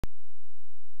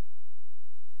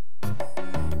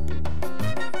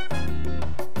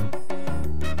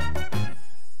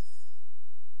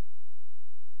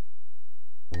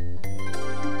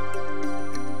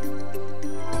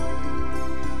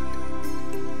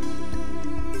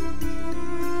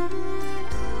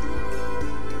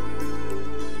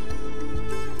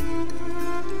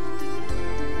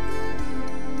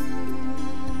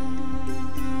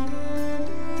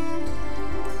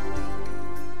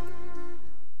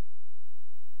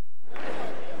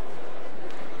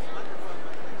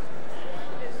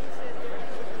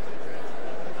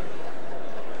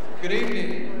Good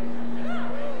evening.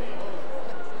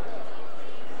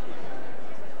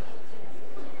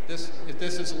 This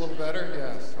is a little better?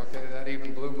 Yes. Okay, that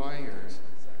even blew my ears.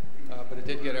 But it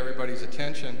did get everybody's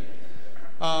attention.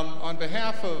 On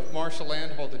behalf of Marcia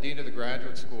Landholt, the Dean of the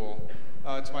Graduate School,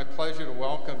 it's my pleasure to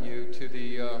welcome you to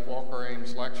the Walker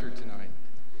Ames lecture tonight.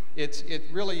 It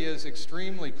really is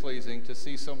extremely pleasing to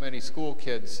see so many school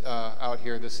kids out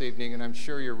here this evening, and I'm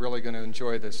sure you're really going to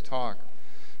enjoy this talk.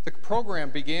 The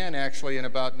program began actually in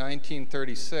about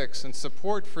 1936, and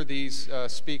support for these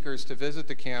speakers to visit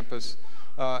the campus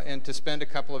and to spend a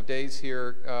couple of days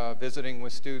here visiting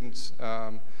with students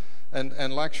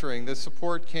and lecturing. The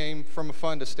support came from a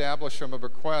fund established from a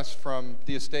bequest from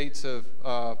the estates of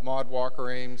Maud Walker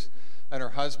Ames and her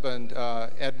husband,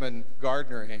 Edmund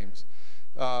Gardner Ames.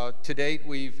 To date,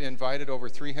 we've invited over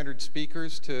 300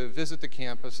 speakers to visit the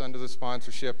campus under the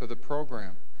sponsorship of the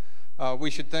program.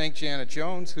 We should thank Janet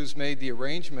Jones, who's made the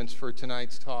arrangements for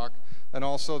tonight's talk, and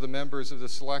also the members of the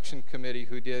selection committee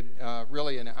who did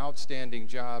really an outstanding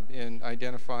job in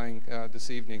identifying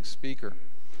this evening's speaker.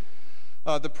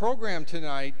 The program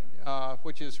tonight,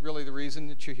 which is really the reason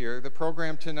that you're here, the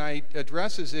program tonight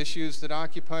addresses issues that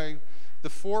occupy the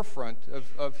forefront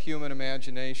of human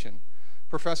imagination.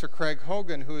 Professor Craig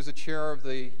Hogan, who is the chair of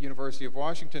the University of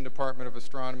Washington Department of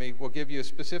Astronomy, will give you a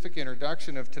specific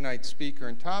introduction of tonight's speaker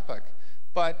and topic,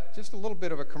 but just a little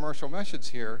bit of a commercial message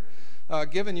here.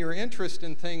 Given your interest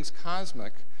in things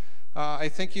cosmic, I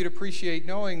think you'd appreciate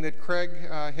knowing that Craig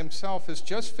himself has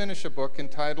just finished a book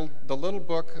entitled The Little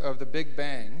Book of the Big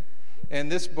Bang, and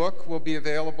this book will be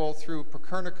available through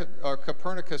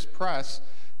Copernicus Press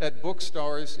at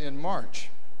bookstores in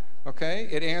March. Okay?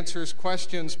 It answers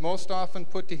questions most often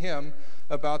put to him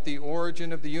about the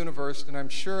origin of the universe, and I'm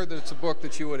sure that it's a book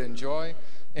that you would enjoy.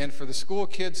 And for the school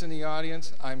kids in the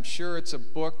audience, I'm sure it's a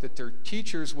book that their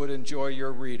teachers would enjoy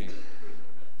your reading.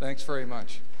 Thanks very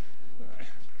much. I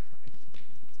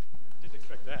didn't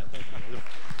expect that. Thank you.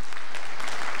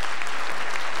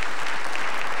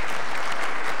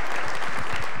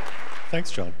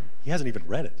 Thanks, John. He hasn't even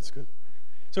read it. It's good.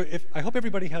 So I hope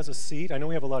everybody has a seat. I know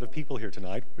we have a lot of people here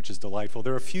tonight, which is delightful.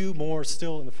 There are a few more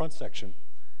still in the front section,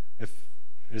 if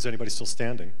is anybody still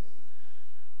standing.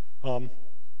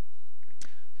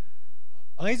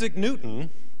 Isaac Newton,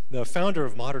 the founder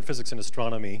of modern physics and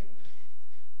astronomy,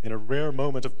 in a rare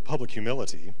moment of public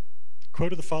humility,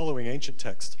 quoted the following ancient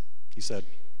text. He said,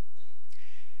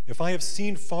 "If I have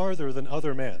seen farther than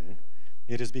other men,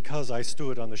 it is because I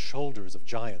stood on the shoulders of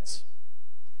giants."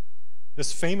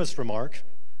 This famous remark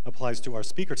applies to our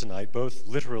speaker tonight, both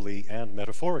literally and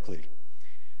metaphorically.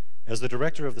 As the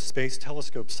director of the Space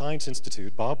Telescope Science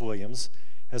Institute, Bob Williams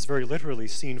has very literally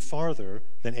seen farther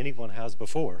than anyone has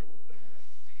before.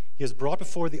 He has brought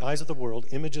before the eyes of the world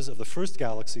images of the first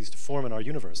galaxies to form in our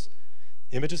universe,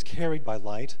 images carried by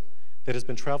light that has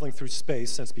been traveling through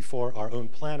space since before our own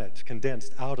planet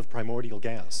condensed out of primordial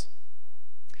gas.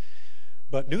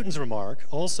 But Newton's remark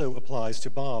also applies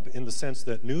to Bob in the sense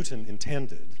that Newton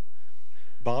intended.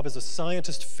 Bob is a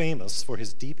scientist famous for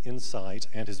his deep insight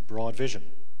and his broad vision.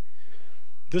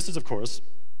 This is, of course,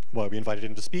 why we invited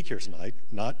him to speak here tonight,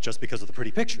 not just because of the pretty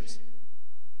pictures.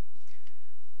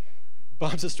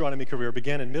 Bob's astronomy career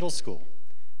began in middle school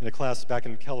in a class back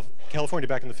in California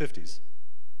back in the 50s.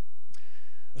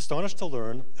 Astonished to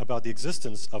learn about the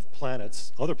existence of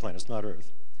planets, other planets, not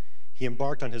Earth, he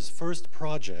embarked on his first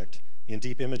project in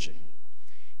deep imaging.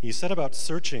 He set about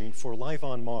searching for life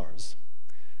on Mars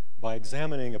by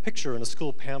examining a picture in a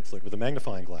school pamphlet with a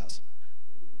magnifying glass.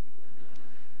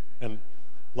 And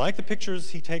like the pictures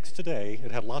he takes today,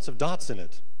 it had lots of dots in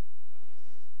it.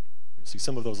 You'll see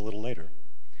some of those a little later.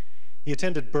 He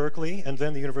attended Berkeley and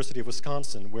then the University of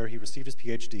Wisconsin, where he received his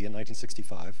PhD in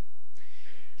 1965.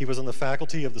 He was on the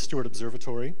faculty of the Stewart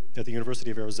Observatory at the University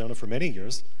of Arizona for many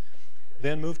years,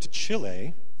 then moved to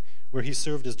Chile, where he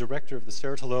served as director of the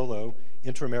Cerro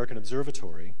Inter-American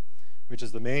Observatory, which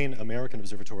is the main American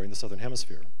observatory in the Southern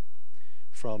Hemisphere,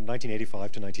 from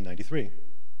 1985 to 1993.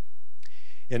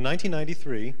 In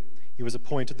 1993, he was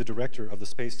appointed the director of the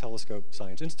Space Telescope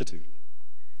Science Institute.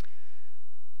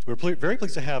 We're very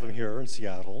pleased to have him here in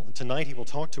Seattle. And tonight he will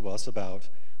talk to us about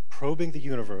probing the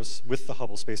universe with the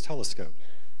Hubble Space Telescope.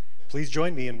 Please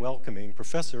join me in welcoming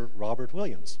Professor Robert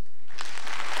Williams.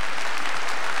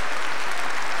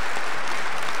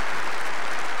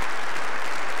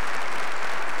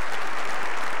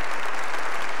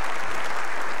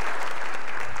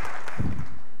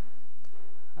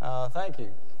 Thank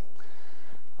you.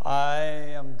 I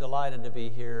am delighted to be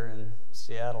here and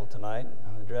Seattle tonight,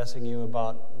 addressing you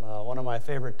about one of my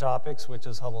favorite topics, which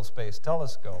is Hubble Space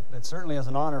Telescope. It certainly is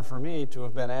an honor for me to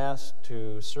have been asked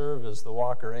to serve as the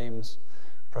Walker Ames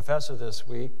professor this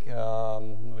week,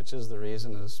 which is the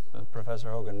reason, as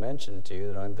Professor Hogan mentioned to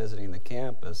you, that I'm visiting the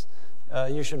campus.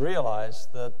 You should realize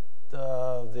that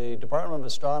the Department of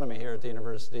Astronomy here at the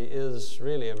university is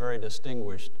really a very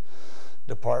distinguished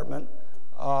department,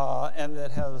 and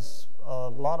that has a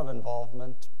lot of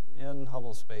involvement in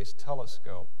Hubble Space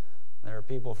Telescope. There are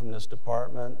people from this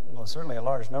department, well, certainly a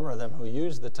large number of them, who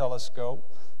use the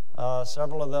telescope.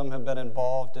 Several of them have been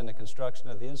involved in the construction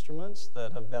of the instruments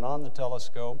that have been on the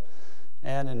telescope.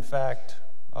 And in fact,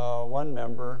 one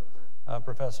member,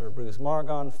 Professor Bruce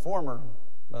Margon, former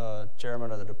chairman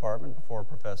of the department before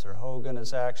Professor Hogan,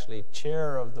 is actually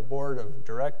chair of the board of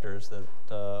directors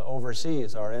that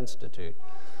oversees our institute.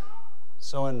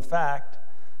 So in fact,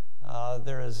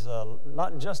 there is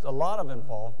not just a lot of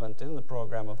involvement in the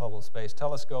program of Hubble Space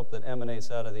Telescope that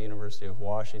emanates out of the University of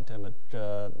Washington, but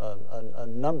a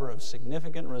number of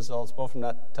significant results, both from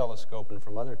that telescope and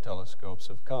from other telescopes,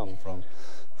 have come from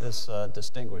this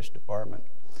distinguished department.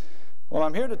 Well,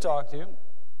 I'm here to talk to you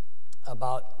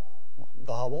about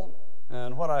the Hubble,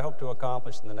 and what I hope to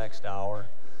accomplish in the next hour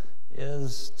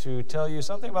is to tell you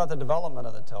something about the development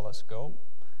of the telescope,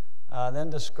 then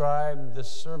describe the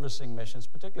servicing missions,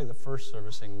 particularly the first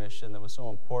servicing mission that was so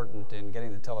important in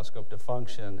getting the telescope to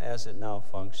function as it now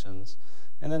functions,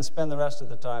 and then spend the rest of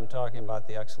the time talking about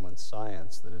the excellent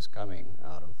science that is coming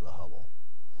out of the Hubble.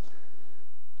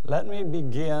 Let me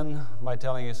begin by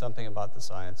telling you something about the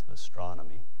science of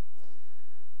astronomy.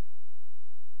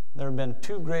 There have been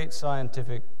two great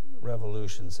scientific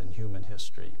revolutions in human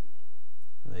history.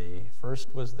 The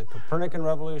first was the Copernican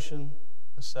revolution.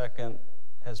 The second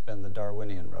has been the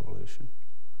Darwinian revolution.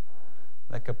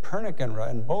 The Copernican,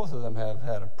 and both of them have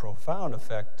had a profound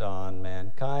effect on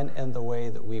mankind and the way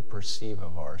that we perceive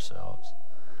of ourselves.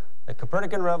 The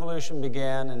Copernican revolution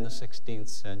began in the 16th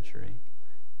century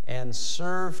and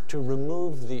served to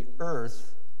remove the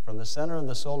Earth from the center of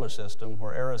the solar system,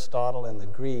 where Aristotle and the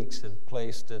Greeks had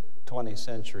placed it 20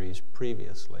 centuries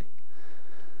previously.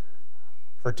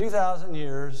 For 2,000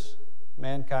 years,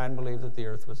 mankind believed that the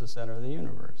Earth was the center of the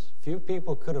universe. Few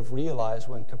people could have realized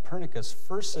when Copernicus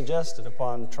first suggested,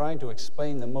 upon trying to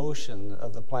explain the motion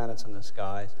of the planets in the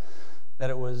skies, that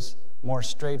it was more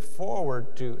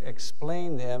straightforward to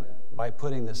explain them by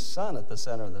putting the sun at the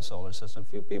center of the solar system.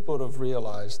 Few people would have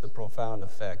realized the profound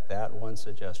effect that one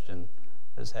suggestion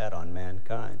has had on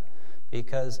mankind,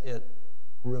 because it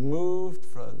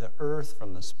removed the Earth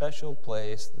from the special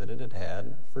place that it had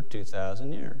had for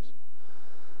 2,000 years.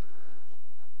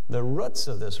 The roots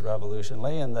of this revolution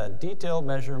lay in the detailed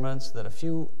measurements that a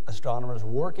few astronomers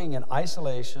working in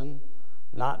isolation,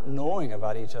 not knowing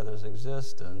about each other's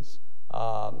existence,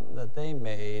 that they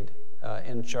made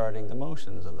in charting the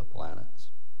motions of the planets.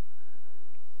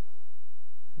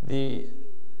 The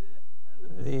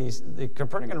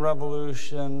Copernican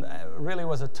revolution really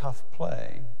was a tough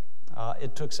play.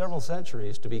 It took several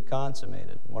centuries to be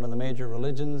consummated. One of the major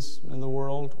religions in the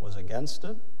world was against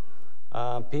it.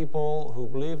 People who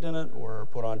believed in it were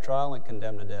put on trial and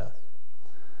condemned to death.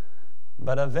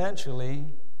 But eventually,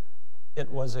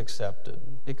 it was accepted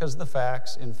because the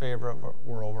facts in favor of it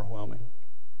were overwhelming.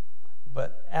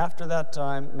 But after that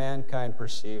time, mankind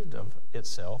perceived of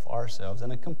itself, ourselves,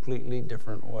 in a completely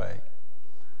different way.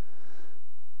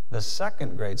 The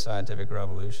second great scientific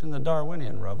revolution, the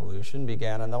Darwinian revolution,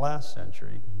 began in the last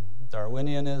century.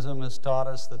 Darwinianism has taught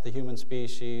us that the human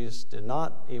species did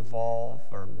not evolve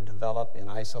or develop in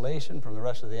isolation from the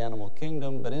rest of the animal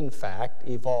kingdom, but in fact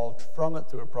evolved from it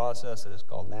through a process that is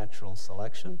called natural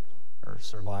selection, or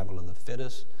survival of the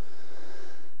fittest.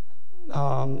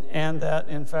 And that,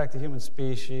 in fact, the human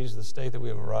species, the state that we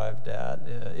have arrived at,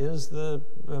 is the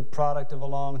product of a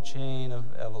long chain of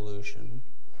evolution.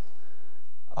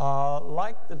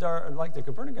 Like the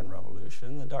Copernican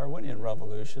revolution, the Darwinian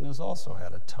revolution has also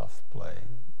had a tough play.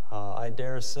 I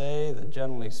dare say that,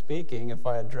 generally speaking, if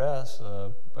I address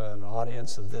an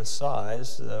audience of this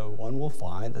size, one will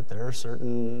find that there are a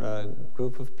certain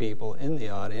group of people in the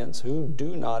audience who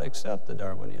do not accept the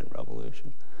Darwinian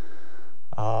revolution.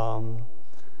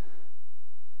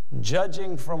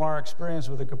 Judging from our experience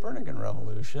with the Copernican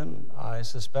revolution, I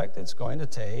suspect it's going to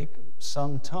take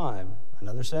some time,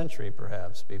 another century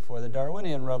perhaps, before the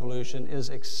Darwinian revolution is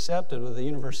accepted with the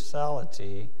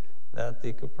universality that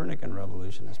the Copernican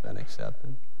revolution has been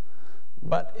accepted.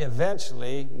 But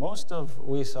eventually, most of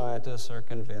we scientists are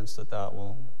convinced that that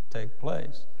will take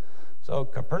place. So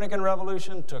Copernican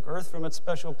revolution took Earth from its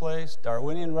special place.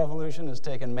 Darwinian revolution has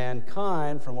taken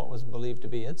mankind from what was believed to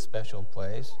be its special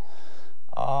place.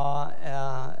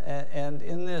 And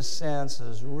in this sense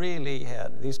has really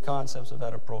had, these concepts have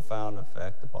had a profound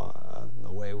effect upon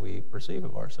the way we perceive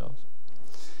of ourselves.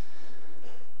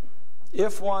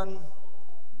 If one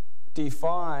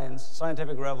defines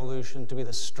scientific revolution to be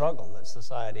the struggle that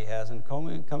society has in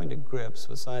coming to grips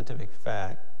with scientific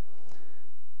fact,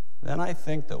 then I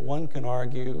think that one can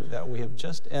argue that we have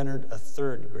just entered a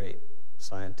third great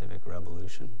scientific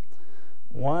revolution.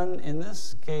 One, in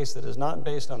this case, that is not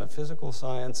based on the physical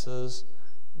sciences,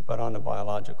 but on the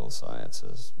biological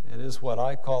sciences. It is what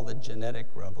I call the genetic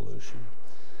revolution.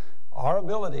 Our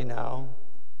ability now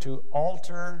to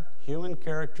alter human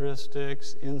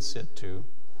characteristics in situ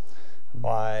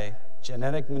by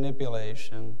genetic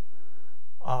manipulation,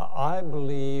 I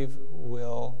believe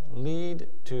will lead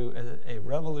to a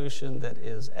revolution that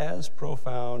is as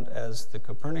profound as the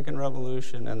Copernican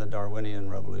revolution and the Darwinian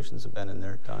revolutions have been in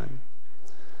their time.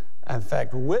 In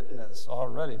fact, witness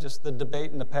already just the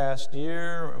debate in the past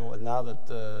year, now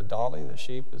that Dolly, the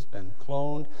sheep, has been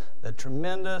cloned, the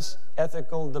tremendous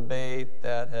ethical debate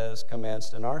that has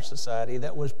commenced in our society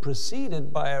that was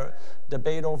preceded by a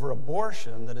debate over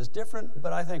abortion that is different,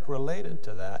 but I think related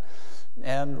to that.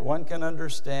 And one can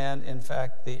understand, in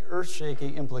fact, the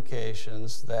earth-shaking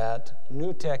implications that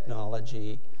new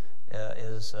technology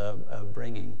is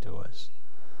bringing to us.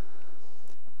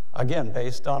 Again,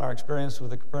 based on our experience with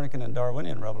the Copernican and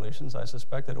Darwinian revolutions, I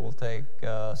suspect that it will take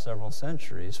several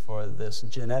centuries for this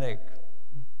genetic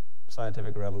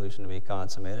scientific revolution to be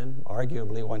consummated.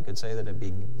 Arguably, one could say that it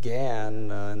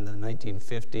began in the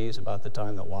 1950s, about the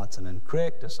time that Watson and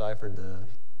Crick deciphered the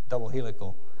double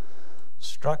helical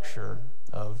structure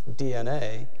of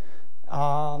DNA,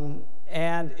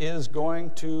 and is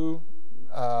going to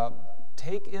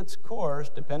take its course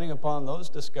depending upon those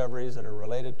discoveries that are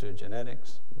related to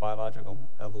genetics, biological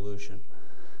evolution.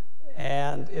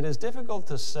 And it is difficult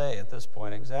to say at this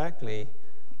point exactly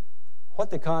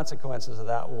what the consequences of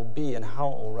that will be and how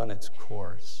it will run its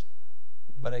course.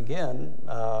 But again,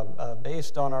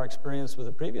 based on our experience with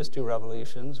the previous two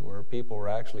revolutions, where people were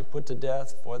actually put to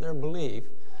death for their belief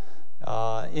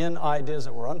in ideas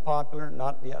that were unpopular,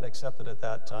 not yet accepted at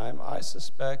that time, I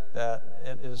suspect that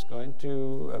it is going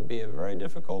to be a very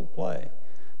difficult play.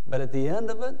 But at the end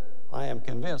of it, I am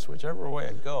convinced, whichever way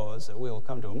it goes, that we will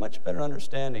come to a much better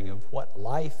understanding of what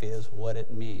life is, what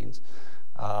it means.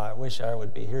 I wish I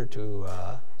would be here to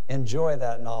enjoy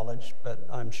that knowledge, but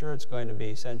I'm sure it's going to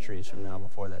be centuries from now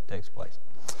before that takes place.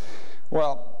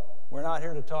 Well, we're not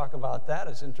here to talk about that,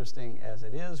 as interesting as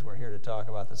it is. We're here to talk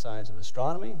about the science of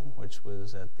astronomy, which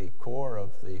was at the core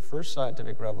of the first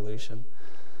scientific revolution.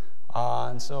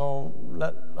 And so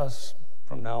let us,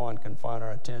 from now on, confine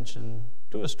our attention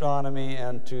to astronomy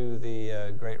and to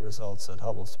the great results that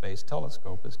Hubble Space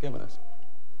Telescope has given us.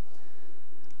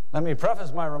 Let me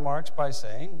preface my remarks by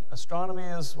saying astronomy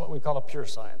is what we call a pure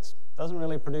science. It doesn't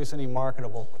really produce any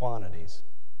marketable quantities.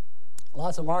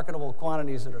 Lots of marketable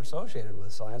quantities that are associated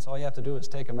with science. All you have to do is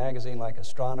take a magazine like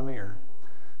Astronomy or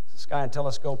Sky and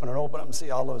Telescope and open up and see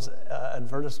all those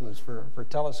advertisements for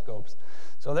telescopes.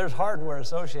 So there's hardware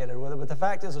associated with it, but the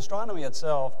fact is astronomy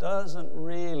itself doesn't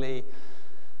really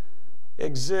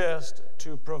exist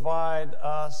to provide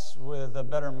us with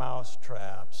better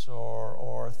mousetraps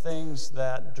or things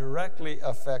that directly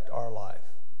affect our life.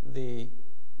 The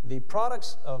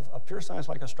products of a pure science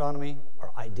like astronomy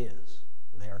are ideas.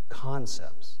 They are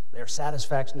concepts. They are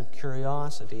satisfaction of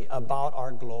curiosity about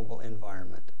our global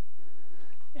environment.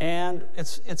 And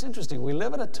it's interesting. We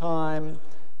live at a time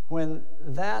when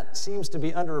that seems to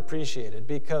be underappreciated,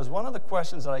 because one of the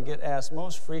questions that I get asked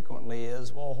most frequently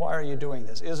is, well, why are you doing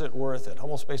this? Is it worth it?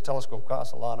 Hubble Space Telescope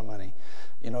costs a lot of money.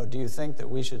 You know, do you think that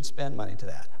we should spend money to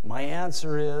that? My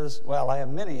answer is, well, I have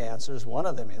many answers. One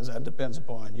of them is that depends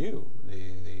upon you,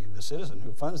 the citizen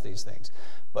who funds these things.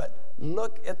 But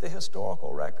look at the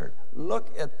historical record. Look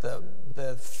at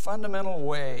the fundamental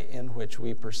way in which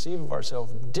we perceive of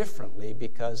ourselves differently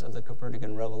because of the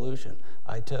Copernican revolution.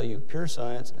 I tell you, pure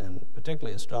science, and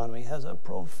particularly astronomy, has a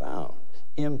profound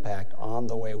impact on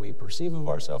the way we perceive of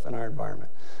ourselves and our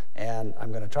environment. And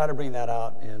I'm going to try to bring that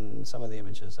out in some of the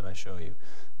images that I show you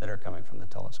that are coming from the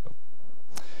telescope.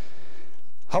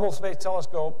 Hubble Space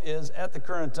Telescope is, at the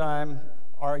current time,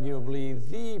 arguably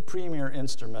the premier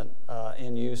instrument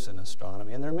in use in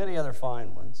astronomy, and there are many other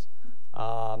fine ones,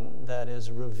 that is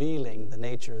revealing the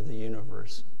nature of the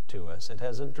universe to us. It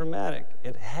has had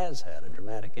a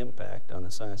dramatic impact on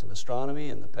the science of astronomy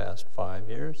in the past 5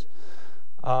 years.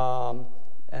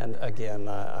 And again,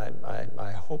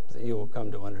 I hope that you will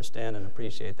come to understand and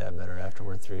appreciate that better after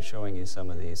we're through showing you some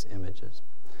of these images.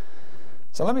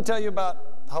 So let me tell you about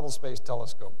Hubble Space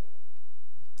Telescope.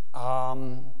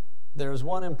 There's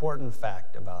one important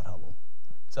fact about Hubble.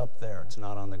 It's up there. It's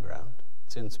not on the ground.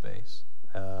 It's in space.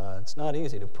 It's not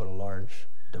easy to put a large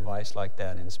device like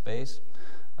that in space.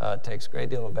 It takes a great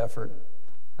deal of effort,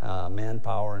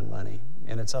 manpower, and money.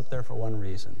 And it's up there for one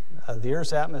reason. The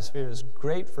Earth's atmosphere is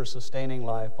great for sustaining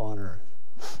life on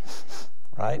Earth,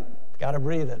 right? Got to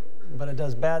breathe it. But it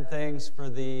does bad things for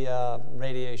the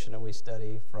radiation that we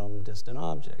study from distant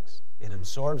objects. It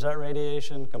absorbs that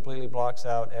radiation, completely blocks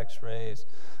out X-rays,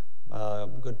 a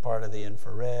good part of the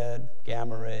infrared,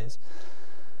 gamma rays.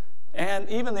 And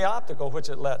even the optical, which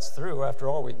it lets through, after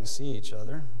all, we can see each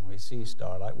other. We see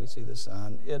starlight, we see the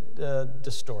sun. It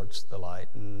distorts the light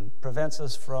and prevents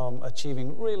us from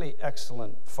achieving really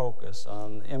excellent focus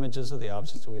on images of the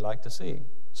objects that we like to see.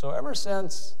 So ever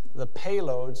since the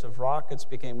payloads of rockets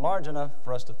became large enough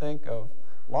for us to think of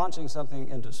launching something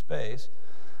into space,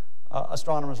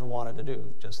 astronomers have wanted to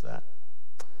do just that.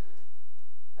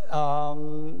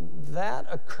 That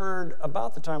occurred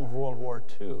about the time of World War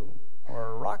II,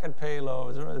 or rocket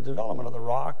payloads, or the development of the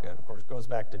rocket, of course, goes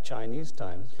back to Chinese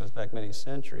times. It goes back many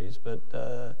centuries. But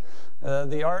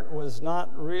the art was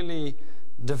not really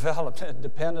developed. It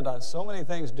depended on so many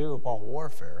things due upon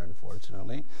warfare,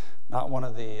 unfortunately. Not one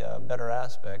of the better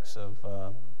aspects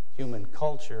of human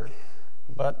culture,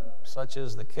 but such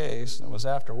is the case. It was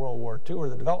after World War II where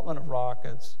the development of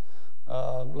rockets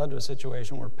led to a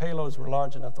situation where payloads were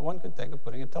large enough that one could think of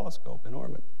putting a telescope in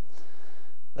orbit.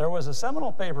 There was a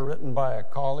seminal paper written by a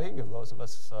colleague of those of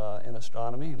us in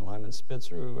astronomy, Lyman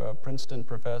Spitzer, a Princeton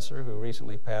professor who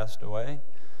recently passed away.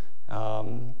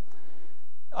 In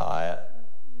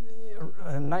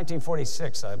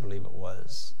 1946, I believe it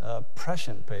was, a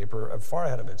prescient paper, far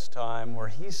ahead of its time, where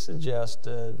he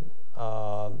suggested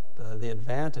the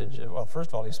advantage, well, first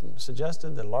of all, he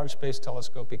suggested that a large space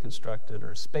telescope be constructed,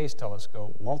 or space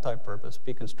telescope, multi-purpose,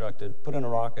 be constructed, put in a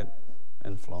rocket,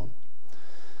 and flown.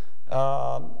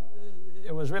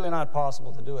 It was really not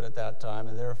possible to do it at that time,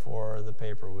 and therefore the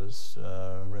paper was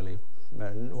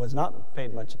was not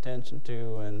paid much attention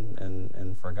to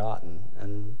and forgotten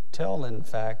until, in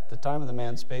fact, the time of the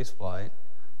manned spaceflight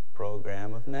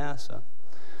program of NASA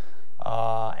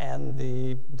and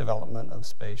the development of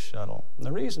Space Shuttle. And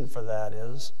the reason for that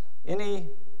is any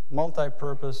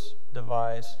multi-purpose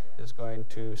device is going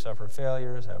to suffer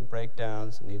failures, have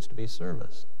breakdowns, and needs to be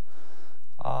serviced.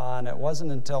 And it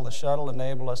wasn't until the shuttle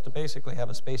enabled us to basically have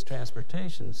a space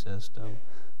transportation system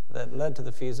that led to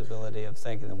the feasibility of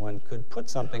thinking that one could put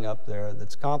something up there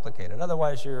that's complicated.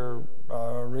 Otherwise, you're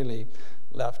really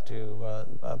left to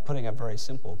putting up very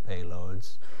simple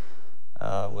payloads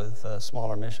with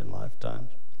smaller mission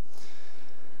lifetimes.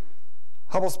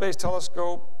 Hubble Space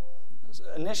Telescope,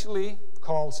 initially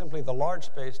called simply the Large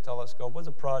Space Telescope, was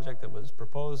a project that was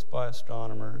proposed by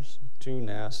astronomers to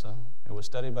NASA. It was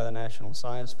studied by the National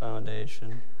Science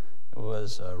Foundation. It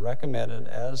was recommended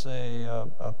as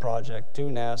a project to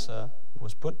NASA. It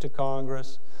was put to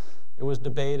Congress. It was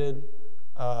debated.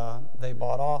 They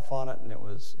bought off on it, and it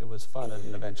was funded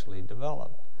and eventually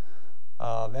developed.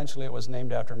 Eventually, it was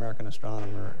named after American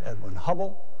astronomer Edwin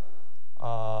Hubble,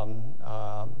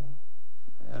 an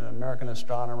American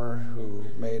astronomer who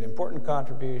made important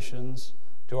contributions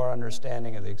to our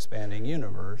understanding of the expanding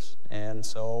universe. And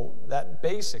so that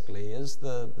basically is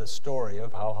the story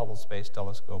of how Hubble Space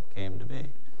Telescope came to be.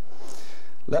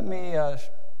 Let me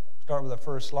start with the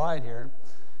first slide here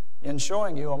in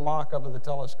showing you a mock-up of the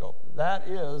telescope. That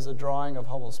is a drawing of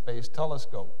Hubble Space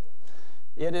Telescope.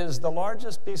 It is the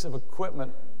largest piece of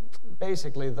equipment,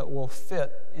 basically, that will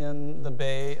fit in the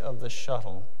bay of the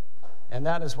shuttle. And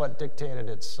that is what dictated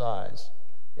its size.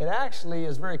 It actually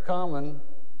is very common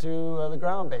to the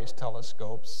ground-based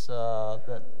telescopes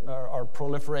that are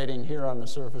proliferating here on the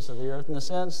surface of the Earth, in the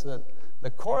sense that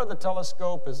the core of the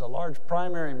telescope is a large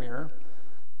primary mirror.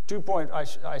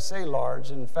 I say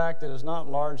large. In fact, it is not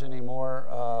large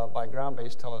anymore by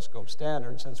ground-based telescope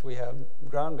standards, since we have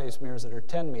ground-based mirrors that are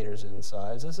 10 meters in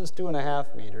size. This is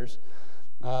 2.5 meters.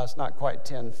 It's not quite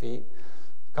 10 feet.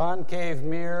 Concave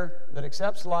mirror that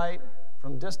accepts light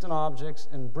from distant objects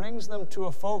and brings them to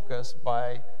a focus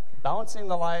by bouncing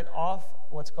the light off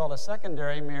what's called a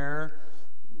secondary mirror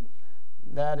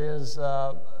that is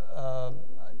up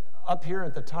here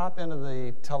at the top end of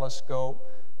the telescope,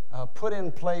 put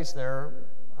in place there,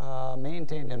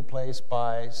 maintained in place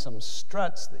by some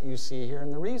struts that you see here.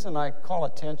 And the reason I call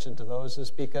attention to those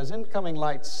is because incoming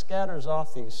light scatters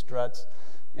off these struts,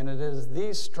 and it is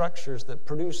these structures that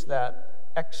produce that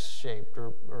X-shaped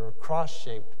or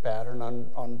cross-shaped pattern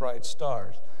on bright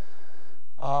stars.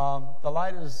 The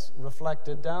light is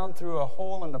reflected down through a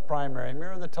hole in the primary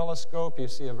mirror of the telescope. You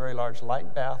see a very large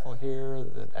light baffle here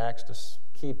that acts to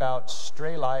keep out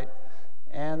stray light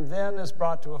and then is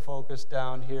brought to a focus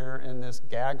down here in this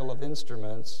gaggle of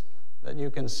instruments that you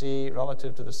can see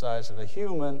relative to the size of a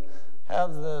human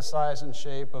have the size and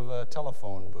shape of a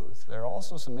telephone booth. There are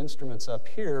also some instruments up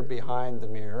here behind the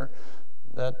mirror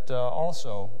that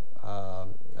also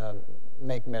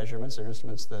make measurements. They're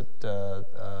instruments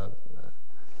that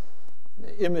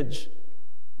image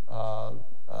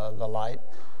the light.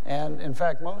 And in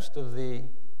fact, most of the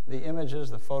images,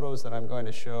 the photos that I'm going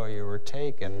to show you were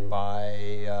taken by,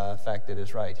 in fact, it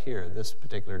is right here. This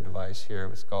particular device here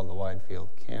was called the wide field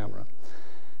camera.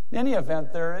 In any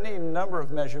event, there are any number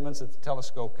of measurements that the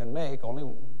telescope can make. Only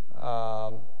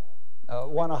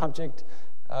one object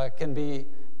can be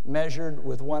measured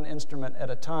with one instrument at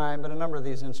a time, but a number of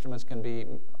these instruments can be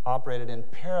operated in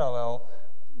parallel,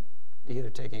 either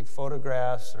taking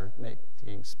photographs or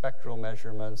taking spectral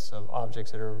measurements of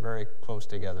objects that are very close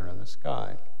together in the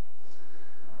sky.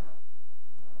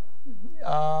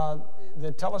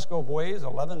 The telescope weighs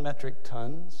 11 metric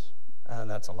tons,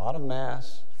 and that's a lot of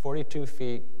mass, 42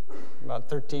 feet, about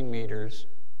 13 meters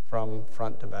from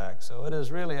front to back. So it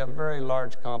is really a very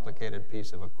large, complicated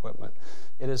piece of equipment.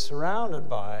 It is surrounded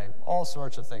by all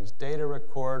sorts of things: data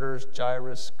recorders,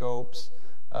 gyroscopes,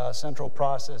 central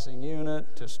processing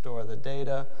unit to store the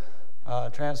data,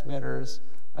 transmitters.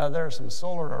 There are some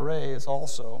solar arrays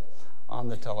also on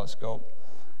the telescope.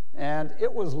 And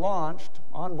it was launched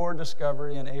on board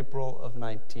Discovery in April of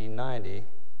 1990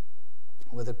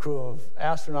 with a crew of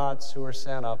astronauts who were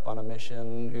sent up on a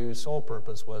mission whose sole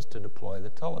purpose was to deploy the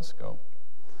telescope.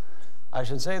 I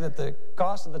should say that the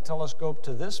cost of the telescope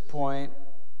to this point,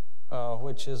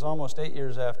 which is almost 8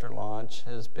 years after launch,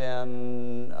 has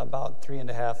been about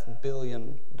 $3.5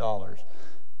 billion.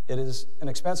 It is an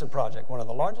expensive project, one of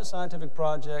the largest scientific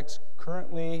projects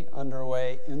currently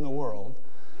underway in the world.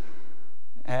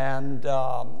 And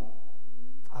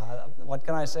what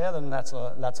can I say other than that's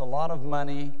a lot of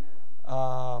money.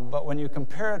 But when you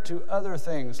compare it to other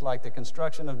things like the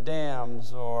construction of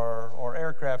dams or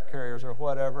aircraft carriers or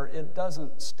whatever, it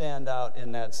doesn't stand out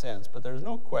in that sense. But there's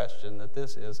no question that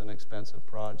this is an expensive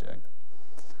project.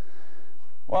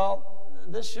 Well,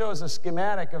 this shows a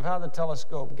schematic of how the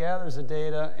telescope gathers the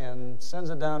data and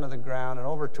sends it down to the ground and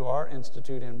over to our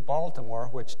institute in Baltimore,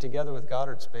 which together with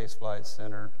Goddard Space Flight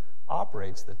Center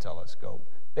operates the telescope.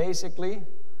 Basically,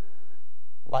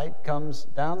 light comes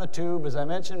down the tube, as I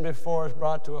mentioned before, is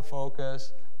brought to a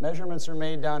focus. Measurements are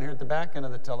made down here at the back end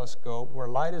of the telescope, where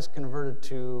light is converted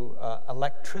to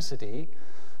electricity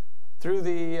through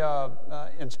the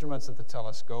instruments at the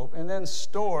telescope, and then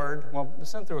stored, well,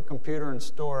 sent through a computer and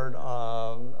stored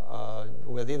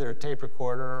with either a tape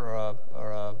recorder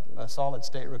or a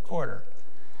solid-state recorder.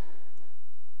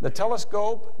 The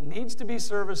telescope needs to be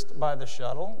serviced by the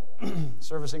shuttle.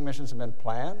 Servicing missions have been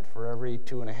planned for every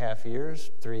 2.5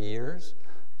 years, 3 years,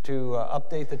 to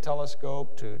update the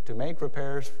telescope, to make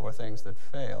repairs for things that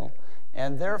fail.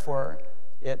 And therefore,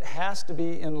 it has to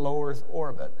be in low Earth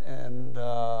orbit. And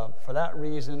for that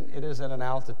reason, it is at an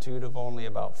altitude of only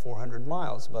about 400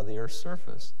 miles above the Earth's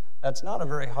surface. That's not a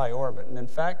very high orbit. And in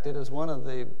fact, it is one of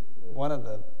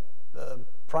the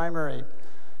primary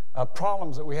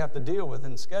problems that we have to deal with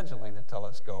in scheduling the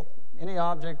telescope. Any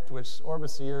object which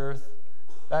orbits the Earth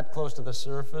that close to the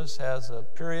surface has a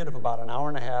period of about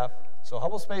 1.5 hours. So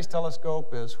Hubble Space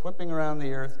Telescope is whipping around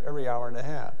the Earth every 1.5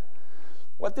 hours.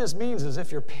 What this means is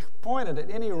if you're pointed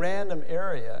at any random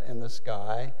area in the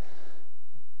sky,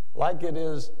 like it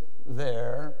is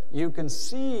there, you can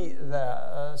see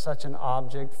such an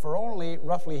object for only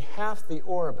roughly half the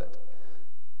orbit,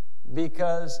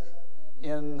 because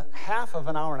in half of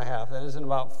 1.5 hours, that is in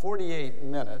about 48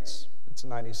 minutes, it's a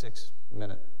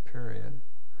 96-minute period,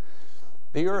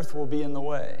 the Earth will be in the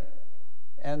way.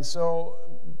 And so,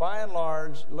 by and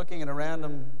large, looking at a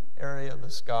random area of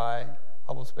the sky,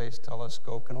 Hubble Space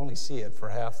Telescope can only see it for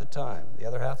half the time. The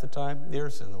other half the time, the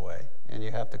Earth's in the way, and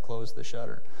you have to close the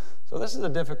shutter. So this is a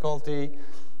difficulty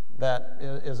that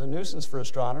is a nuisance for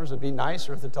astronomers. It'd be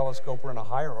nicer if the telescope were in a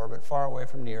higher orbit, far away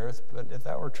from the Earth, but if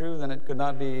that were true, then it could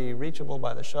not be reachable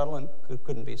by the shuttle and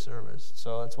couldn't be serviced.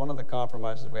 So it's one of the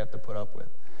compromises we have to put up with.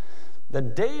 The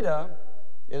data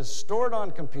is stored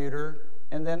on computer,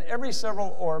 and then every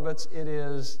several orbits, it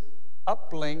is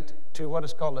uplinked to what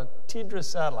is called a TDRS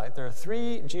satellite. There are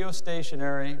 3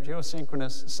 geostationary,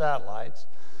 geosynchronous satellites,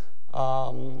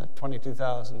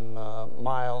 22,000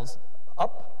 miles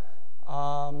up.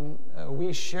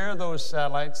 We share those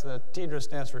satellites. The TDRS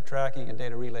stands for Tracking and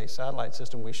Data Relay Satellite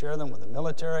System. We share them with the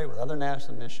military, with other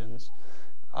NASA missions.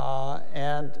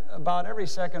 And about every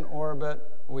second orbit,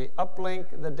 we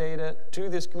uplink the data to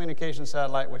this communication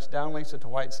satellite, which downlinks it to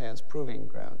White Sands Proving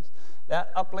Grounds.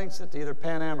 That uplinks it to either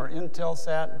Pan Am or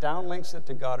Intelsat, downlinks it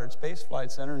to Goddard Space Flight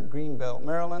Center in Greenbelt,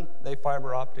 Maryland. They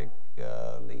fiber optically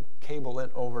cable it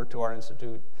over to our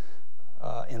institute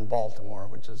in Baltimore,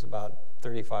 which is about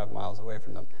 35 miles away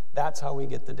from them. That's how we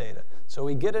get the data. So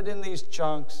we get it in these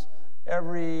chunks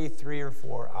every 3 or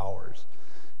 4 hours.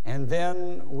 And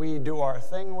then we do our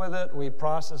thing with it, we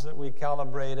process it, we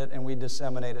calibrate it, and we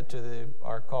disseminate it to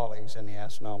our colleagues in the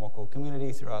astronomical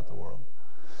community throughout the world.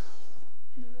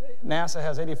 NASA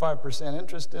has 85%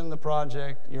 interest in the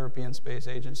project, European Space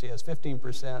Agency has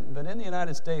 15%, but in the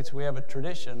United States we have a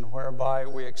tradition whereby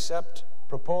we accept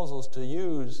proposals to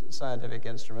use scientific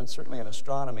instruments, certainly in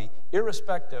astronomy,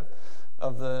 irrespective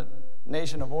of the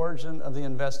nation of origin of the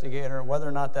investigator, whether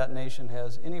or not that nation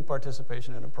has any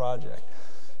participation in a project.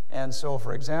 And so,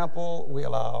 for example, we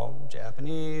allow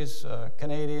Japanese,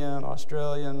 Canadian,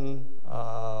 Australian,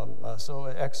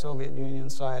 ex-Soviet Union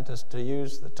scientists to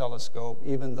use the telescope,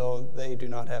 even though they do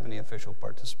not have any official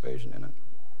participation in it.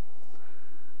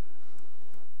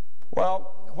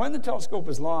 Well, when the telescope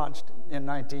was launched in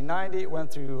 1990, it went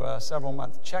through a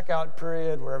several-month checkout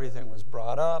period where everything was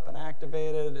brought up and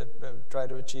activated. It tried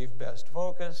to achieve best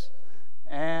focus.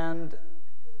 And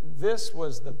this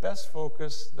was the best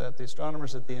focus that the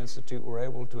astronomers at the Institute were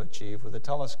able to achieve with the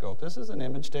telescope. This is an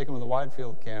image taken with a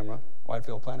wide-field camera,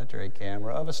 wide-field planetary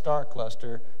camera, of a star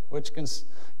cluster, which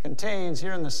contains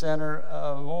here in the center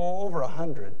of over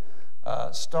 100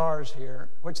 stars here,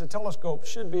 which the telescope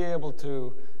should be able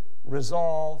to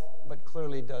resolve, but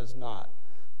clearly does not.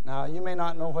 Now, you may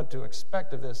not know what to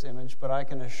expect of this image, but I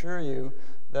can assure you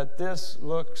that this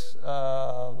looks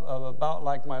about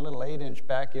like my little 8-inch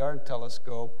backyard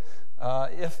telescope,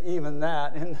 if even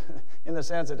that, in the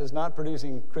sense it is not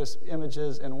producing crisp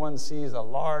images, and one sees a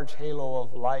large halo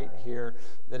of light here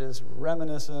that is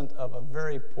reminiscent of a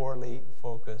very poorly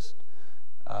focused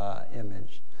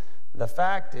image. The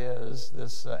fact is,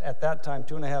 this, at that time,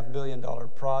 $2.5 billion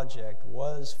project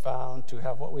was found to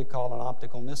have what we call an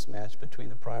optical mismatch between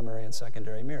the primary and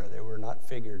secondary mirror. They were not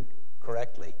figured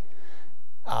correctly.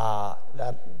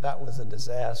 That was a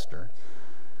disaster.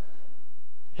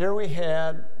 Here we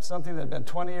had something that had been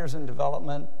 20 years in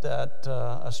development that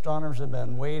astronomers have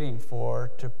been waiting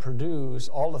for to produce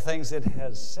all the things it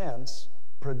has since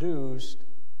produced,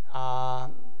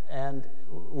 and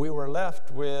we were left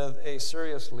with a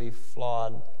seriously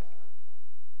flawed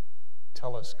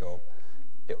telescope.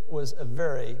 It was a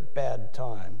very bad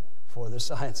time for the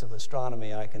science of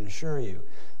astronomy, I can assure you.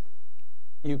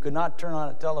 You could not turn on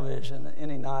a television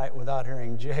any night without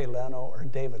hearing Jay Leno or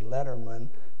David Letterman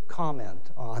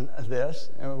comment on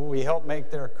this. And we helped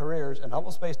make their careers, and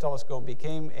Hubble Space Telescope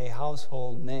became a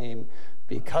household name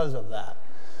because of that.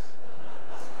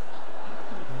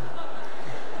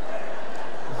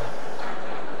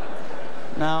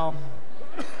 Now,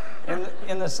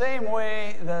 in the same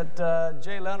way that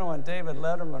Jay Leno and David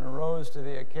Letterman arose to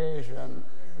the occasion,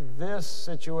 this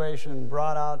situation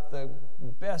brought out the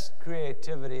best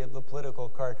creativity of the political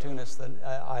cartoonists that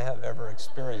I have ever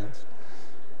experienced.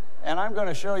 And I'm going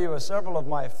to show you several of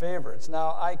my favorites.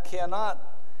 Now, I cannot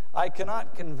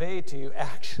convey to you,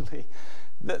 actually,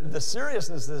 the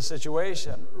seriousness of the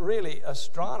situation. Really,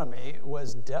 astronomy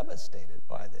was devastated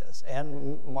by this,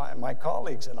 and my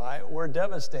colleagues and I were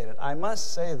devastated. I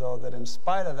must say, though, that in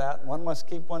spite of that, one must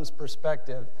keep one's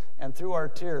perspective, and through our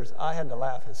tears, I had to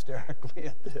laugh hysterically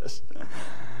at this.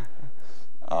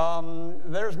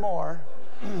 There's more.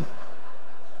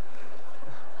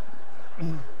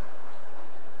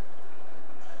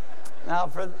 Now,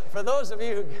 for those of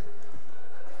you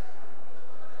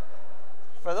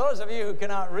who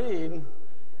cannot read,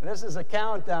 this is a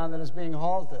countdown that is being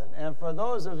halted. And for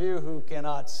those of you who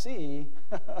cannot see,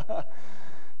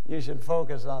 you should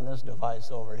focus on this device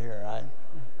over here.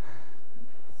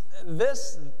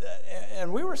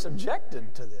 And we were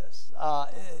subjected to this.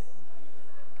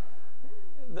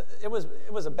 It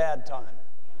was a bad time.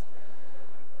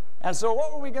 And so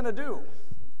what were we going to do?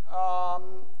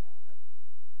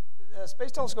 The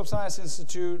Space Telescope Science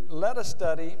Institute led a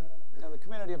study, the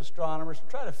community of astronomers, to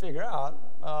try to figure out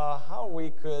how we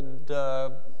could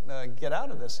get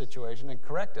out of this situation and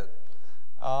correct it.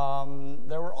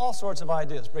 There were all sorts of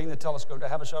ideas. Bring the telescope, to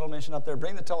have a shuttle mission up there,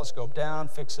 bring the telescope down,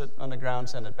 fix it on the ground,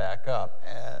 send it back up.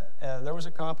 And there was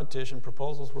a competition.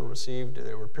 Proposals were received.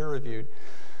 They were peer-reviewed.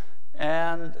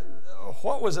 And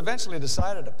what was eventually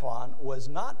decided upon was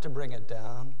not to bring it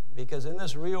down, because in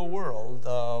this real world,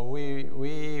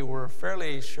 we were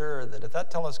fairly sure that if that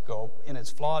telescope, in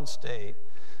its flawed state,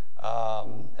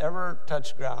 ever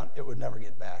touched ground, it would never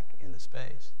get back into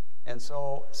space. And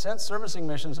so, since servicing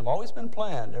missions have always been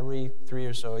planned every 3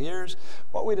 or so years,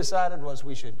 what we decided was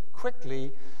we should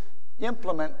quickly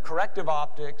implement corrective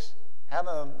optics, have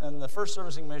them, in the first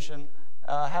servicing mission,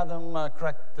 have them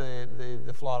correct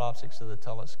the flawed optics of the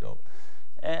telescope.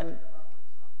 And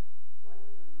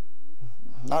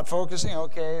not focusing,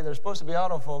 okay, they're supposed to be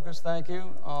autofocus, thank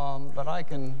you. But I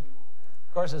can,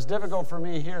 of course, it's difficult for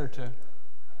me here to,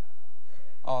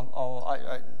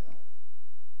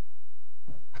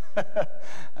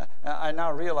 I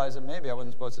now realize that maybe I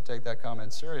wasn't supposed to take that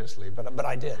comment seriously, but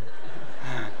I did.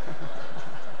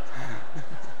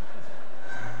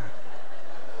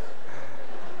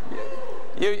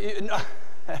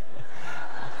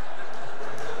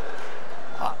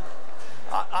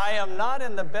 I am not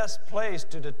in the best place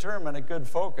to determine a good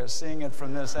focus, seeing it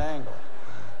from this angle.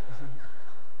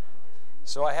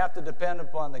 So I have to depend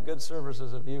upon the good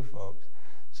services of you folks.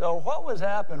 So what was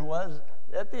happened was,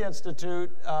 at the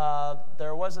Institute,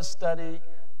 there was a study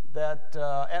that,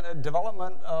 and a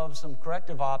development of some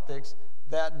corrective optics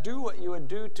that do what you would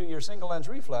do to your single lens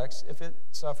reflex if it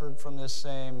suffered from this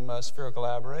same spherical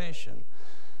aberration.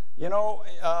 You know,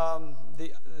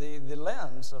 the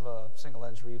lens of a single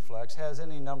lens reflex has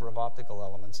any number of optical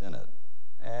elements in it.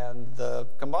 And the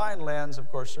combined lens, of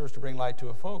course, serves to bring light to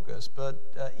a focus, but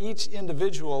each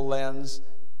individual lens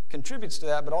contributes to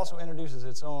that, but also introduces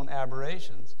its own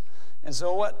aberrations. And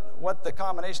so what the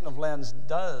combination of lens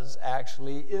does,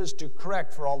 actually, is to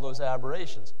correct for all those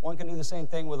aberrations. One can do the same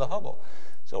thing with a Hubble.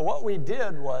 So what we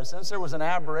did was, since there was an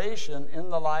aberration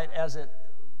in the light as it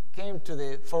came to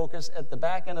the focus at the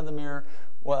back end of the mirror,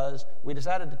 was we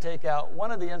decided to take out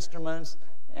one of the instruments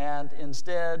and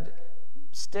instead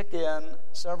stick in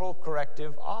several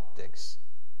corrective optics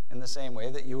in the same way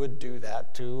that you would do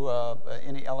that to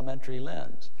any elementary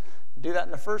lens. Do that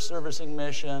in the first servicing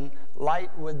mission. Light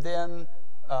would then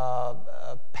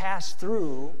pass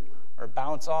through or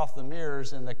bounce off the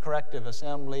mirrors in the corrective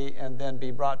assembly and then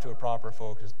be brought to a proper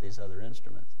focus with these other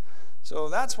instruments. So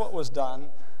that's what was done,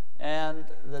 and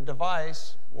the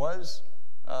device was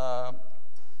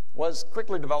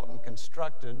quickly developed and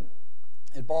constructed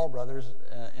at Ball Brothers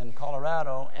in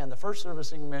Colorado, and the first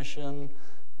servicing mission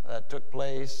took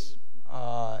place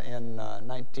in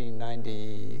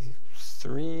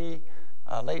 1993,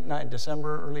 late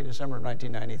December, early December of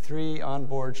 1993,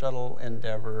 onboard shuttle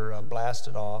Endeavour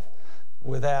blasted off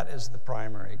with that as the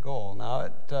primary goal. Now,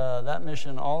 that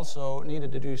mission also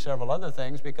needed to do several other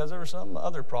things because there were some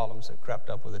other problems that crept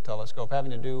up with the telescope having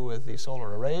to do with the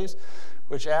solar arrays,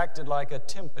 which acted like a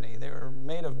timpani. They were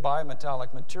made of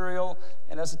bimetallic material,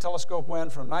 and as the telescope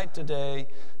went from night to day,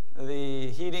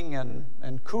 the heating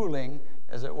and cooling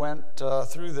as it went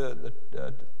through the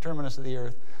terminus of the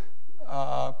Earth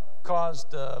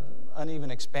caused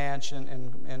uneven expansion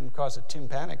and caused a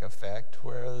tympanic effect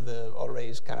where the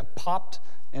arrays kind of popped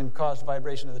and caused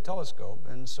vibration of the telescope.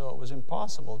 And so it was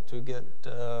impossible to get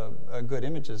good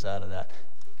images out of that,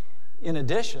 in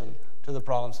addition to the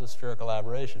problems of spherical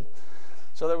aberration.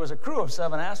 So there was a crew of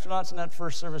 7 astronauts in that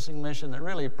first servicing mission that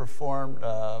really performed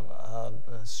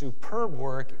superb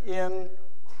work in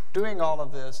doing all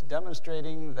of this,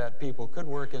 demonstrating that people could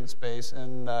work in space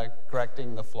and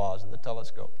correcting the flaws of the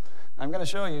telescope. I'm going to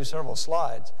show you several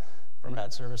slides from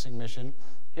that servicing mission.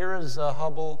 Here is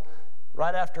Hubble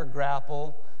right after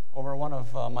grapple over one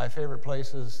of my favorite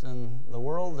places in the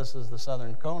world. This is the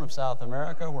southern cone of South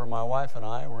America, where my wife and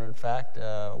I were, in fact,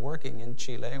 working in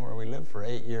Chile, where we lived for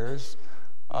 8 years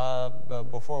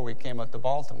before we came up to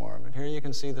Baltimore. But here you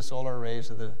can see the solar arrays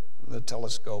of the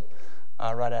telescope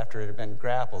right after it had been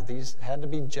grappled. These had to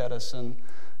be jettisoned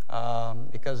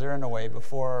because they're in the way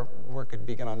before work could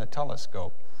begin on the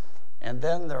telescope. And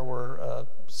then there were a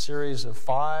series of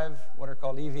 5 what are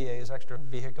called EVAs,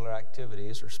 extravehicular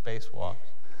activities, or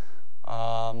spacewalks,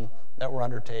 that were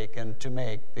undertaken to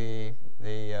make the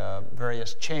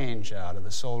various change out of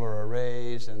the solar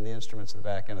arrays and the instruments at the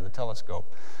back end of the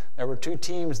telescope. There were 2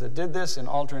 teams that did this in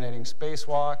alternating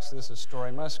spacewalks. This is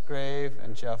Story Musgrave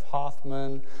and Jeff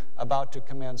Hoffman, about to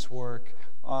commence work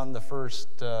on the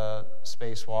first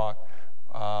spacewalk,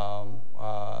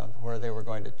 where they were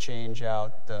going to change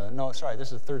out, no, sorry,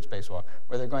 this is the third spacewalk,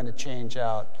 where they're going to change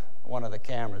out one of the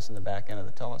cameras in the back end of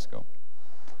the telescope.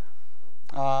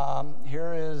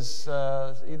 Here is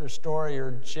either Story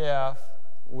or Jeff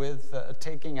with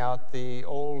taking out the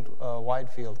old wide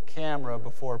field camera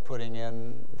before putting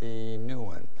in the new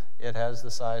one. It has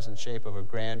the size and shape of a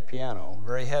grand piano.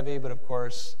 Very heavy, but of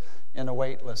course, in a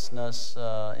weightlessness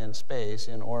in space,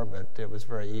 in orbit, it was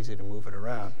very easy to move it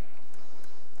around.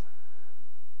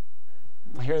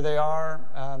 Here they are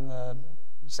on the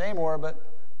same orbit,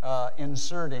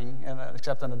 inserting,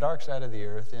 except on the dark side of the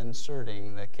Earth,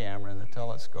 inserting the camera in the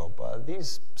telescope.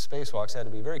 These spacewalks had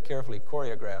to be very carefully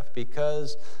choreographed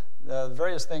because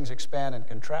various things expand and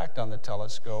contract on the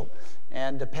telescope,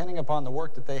 and depending upon the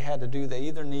work that they had to do, they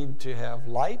either need to have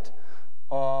light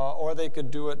or they could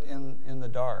do it in the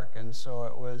dark. And so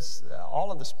it was,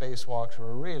 all of the spacewalks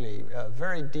were really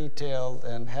very detailed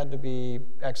and had to be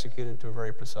executed to a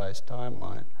very precise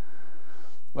timeline.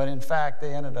 But in fact,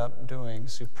 they ended up doing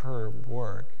superb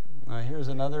work. Here's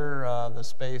another, the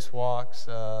spacewalks.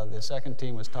 The second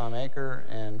team was Tom Anker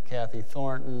and Kathy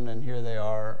Thornton, and here they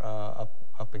are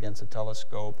up against a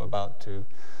telescope about to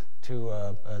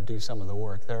do some of the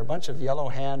work. There are a bunch of yellow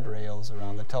handrails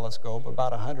around the telescope,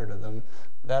 about 100 of them,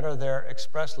 that are there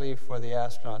expressly for the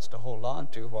astronauts to hold on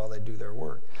to while they do their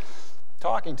work.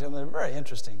 Talking to them, there are very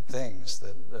interesting things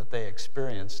that they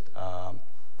experienced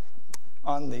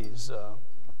on these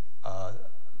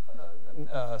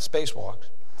spacewalks.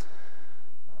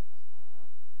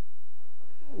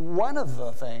 One of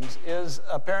the things is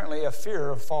apparently a fear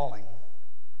of falling.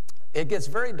 It gets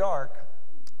very dark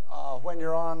when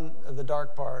you're on the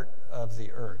dark part of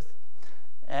the Earth.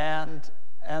 And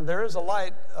there is a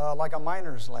light, like a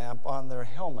miner's lamp, on their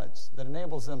helmets that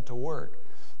enables them to work.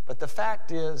 But the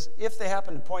fact is, if they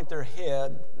happen to point their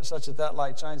head such that that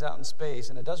light shines out in space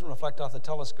and it doesn't reflect off the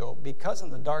telescope, because on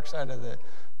the dark side of the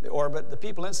orbit, the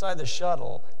people inside the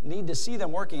shuttle need to see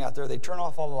them working out there. They turn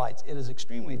off all the lights. It is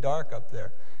extremely dark up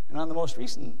there. And on the most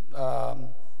recent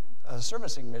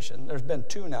servicing mission, there's been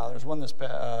two now. There's one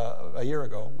a year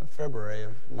ago, February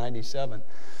of '97.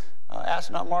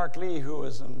 Astronaut Mark Lee, who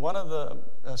was in one of the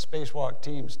spacewalk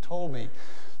teams, told me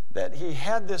that he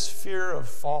had this fear of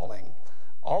falling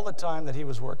all the time that he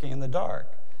was working in the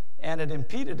dark. And it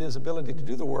impeded his ability to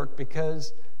do the work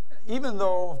because even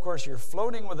though, of course, you're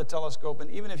floating with a telescope,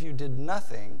 and even if you did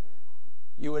nothing,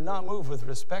 you would not move with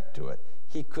respect to it.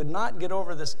 He could not get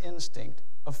over this instinct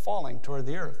of falling toward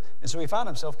the Earth. And so he found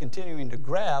himself continuing to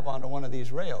grab onto one of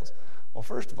these rails. Well,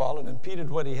 first of all, it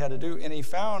impeded what he had to do, and he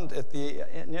found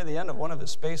near the end of one of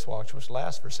his spacewalks, which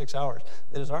lasts for 6 hours,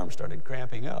 that his arm started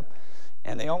cramping up.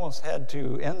 And they almost had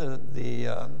to end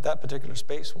that particular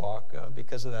spacewalk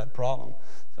because of that problem.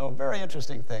 So very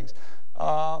interesting things.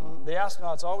 The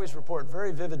astronauts always report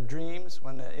very vivid dreams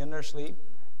when in their sleep,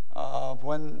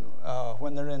 when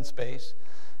they're in space.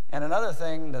 And another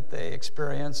thing that they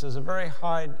experience is a very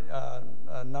high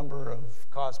number of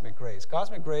cosmic rays.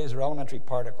 Cosmic rays are elementary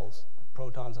particles,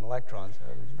 protons and electrons.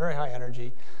 They're very high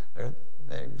energy.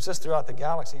 They exist throughout the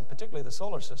galaxy, and particularly the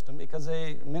solar system, because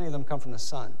many of them come from the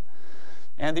sun.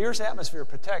 And the Earth's atmosphere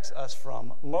protects us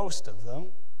from most of them.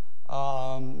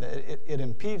 It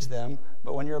impedes them,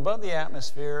 but when you're above the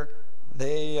atmosphere,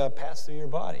 they pass through your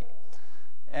body.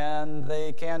 And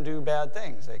they can do bad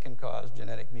things. They can cause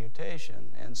genetic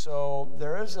mutation. And so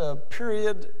there is a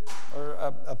period or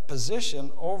a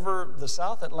position over the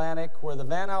South Atlantic where the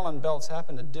Van Allen belts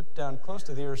happen to dip down close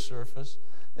to the Earth's surface.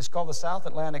 It's called the South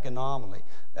Atlantic Anomaly.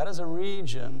 That is a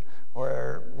region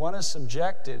where one is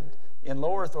subjected in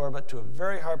low Earth orbit to a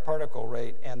very high particle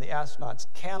rate, and the astronauts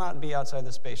cannot be outside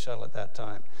the space shuttle at that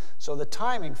time. So the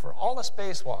timing for all the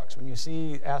spacewalks, when you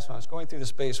see astronauts going through the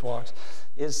spacewalks,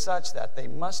 is such that they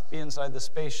must be inside the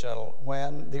space shuttle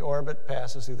when the orbit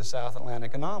passes through the South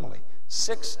Atlantic Anomaly.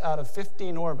 6 out of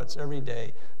 15 orbits every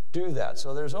day do that.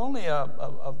 So there's only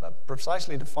a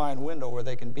precisely defined window where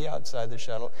they can be outside the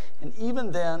shuttle. And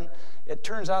even then, it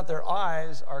turns out their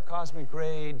eyes are cosmic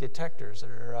ray detectors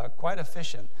that are quite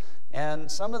efficient.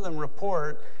 And some of them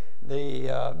report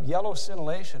the yellow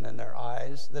scintillation in their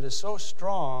eyes that is so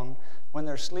strong when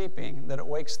they're sleeping that it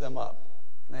wakes them up.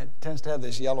 And it tends to have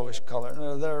this yellowish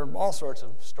color. There are all sorts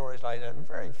of stories like that,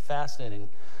 very fascinating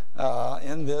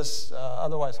in this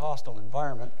otherwise hostile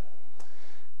environment.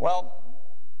 Well,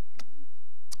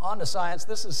 on to science.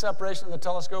 This is separation of the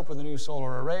telescope with the new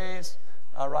solar arrays.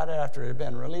 Right after it had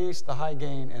been released, the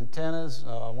high-gain antennas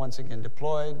once again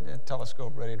deployed, the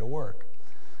telescope ready to work.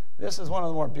 This is one of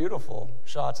the more beautiful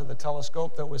shots of the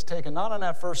telescope that was taken not on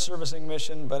that first servicing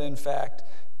mission, but in fact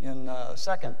in a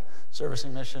second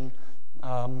servicing mission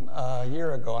a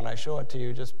year ago. And I show it to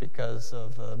you just because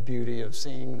of the beauty of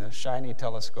seeing the shiny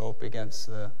telescope against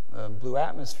the blue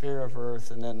atmosphere of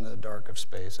Earth and then the dark of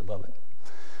space above it.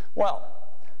 Well,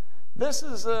 this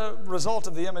is a result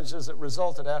of the images that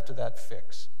resulted after that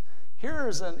fix. Here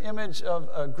is an image of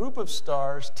a group of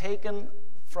stars taken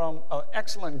from an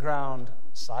excellent ground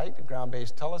site, a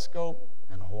ground-based telescope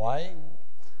in Hawaii.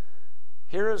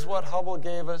 Here is what Hubble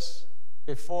gave us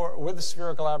before, with the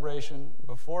spherical aberration,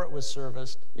 before it was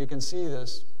serviced. You can see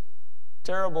this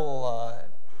terrible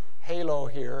halo halo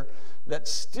here that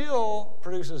still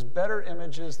produces better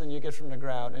images than you get from the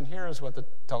ground. And here is what the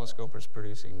telescope is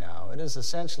producing now. It is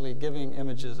essentially giving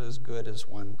images as good as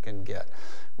one can get.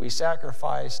 We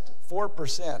sacrificed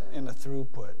 4% in the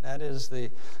throughput. That is, the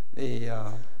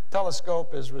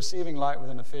telescope is receiving light with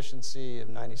an efficiency of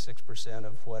 96%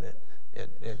 of what it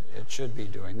should be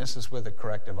doing. This is with the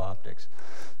corrective optics.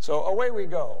 So away we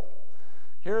go.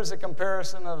 Here's a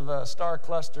comparison of a star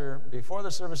cluster before the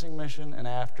servicing mission and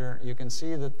after. You can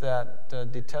see that that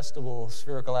detestable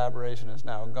spherical aberration is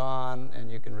now gone,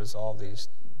 and you can resolve these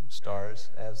stars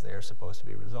as they are supposed to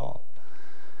be resolved.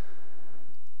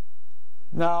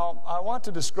 Now, I want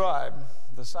to describe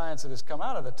the science that has come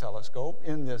out of the telescope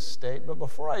in this state, but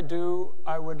before I do,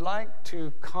 I would like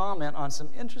to comment on some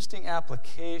interesting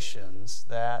applications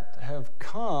that have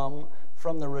come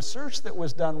from the research that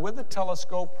was done with the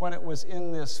telescope when it was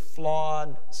in this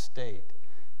flawed state.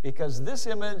 Because this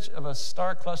image of a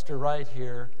star cluster right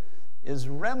here is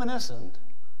reminiscent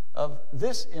of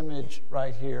this image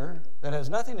right here that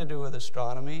has nothing to do with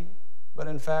astronomy, but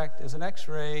in fact is an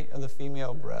X-ray of the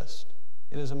female breast.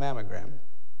 It is a mammogram.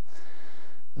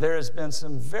 There has been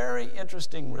some very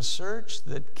interesting research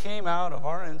that came out of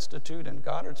our institute and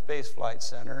Goddard Space Flight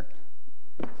Center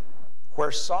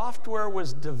where software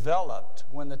was developed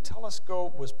when the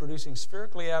telescope was producing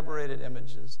spherically aberrated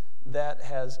images that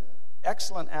has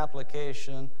excellent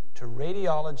application to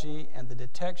radiology and the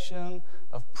detection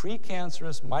of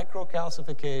precancerous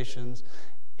microcalcifications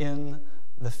in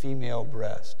the female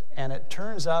breast. And it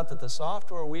turns out that the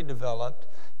software we developed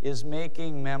is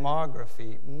making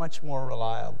mammography much more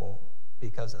reliable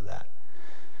because of that.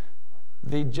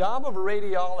 The job of a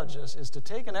radiologist is to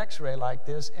take an X-ray like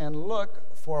this and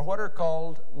look for what are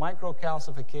called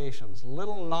microcalcifications,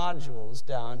 little nodules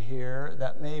down here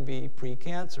that may be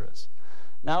precancerous.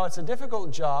 Now, it's a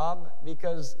difficult job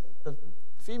because the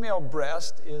female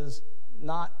breast is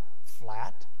not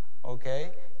flat,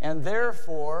 okay? And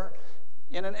therefore,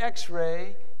 in an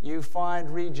X-ray, you find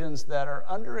regions that are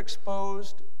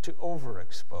underexposed to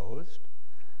overexposed.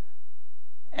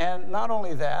 And not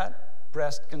only that,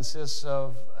 breast consists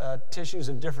of tissues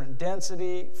of different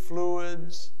density,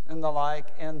 fluids, and the like,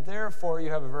 and therefore you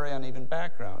have a very uneven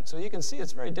background. So you can see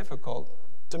it's very difficult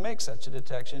to make such a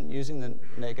detection using the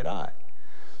naked eye.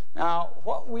 Now,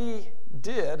 what we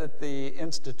did at the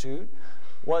Institute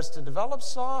was to develop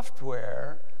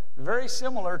software very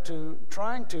similar to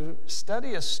trying to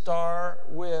study a star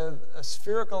with a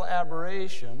spherical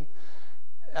aberration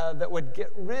that would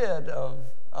get rid of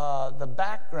the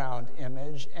background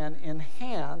image and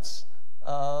enhance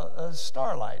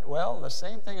starlight. Well, the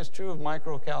same thing is true of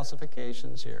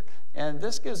microcalcifications here. And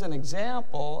this gives an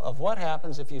example of what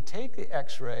happens if you take the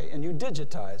X-ray and you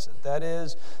digitize it. That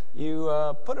is, you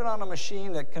put it on a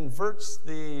machine that converts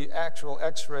the actual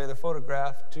X-ray, the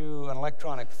photograph, to an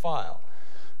electronic file.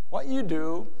 What you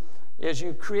do is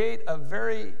you create a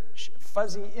very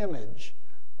fuzzy image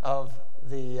of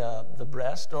the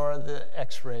breast or the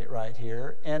X-ray right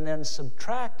here, and then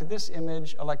subtract this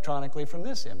image electronically from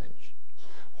this image.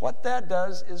 What that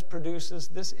does is produces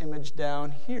this image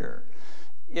down here.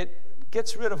 It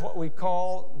gets rid of what we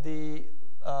call the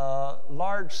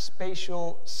large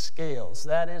spatial scales.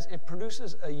 That is, it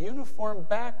produces a uniform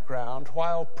background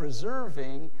while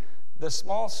preserving the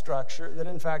small structure that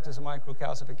in fact is a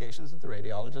microcalcifications that the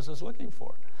radiologist is looking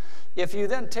for. If you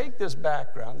then take this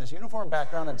background, this uniform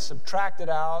background, and subtract it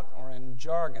out, or in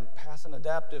jargon, pass an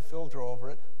adaptive filter over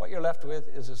it, what you're left with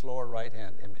is this lower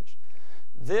right-hand image.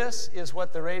 This is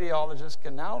what the radiologist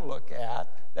can now look at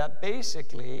that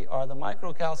basically are the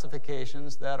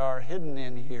microcalcifications that are hidden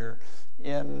in here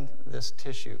in this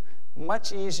tissue.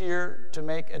 Much easier to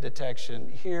make a detection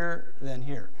here than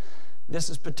here. This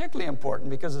is particularly important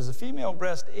because as the female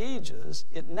breast ages,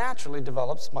 it naturally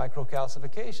develops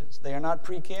microcalcifications. They are not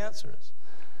precancerous.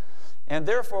 And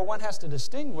therefore, one has to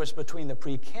distinguish between the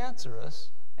precancerous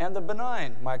and the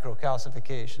benign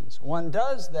microcalcifications. One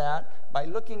does that by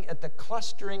looking at the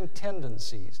clustering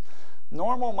tendencies.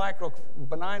 Normal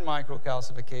benign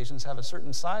microcalcifications have a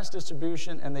certain size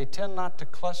distribution and they tend not to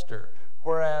cluster,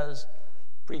 whereas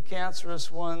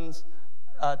precancerous ones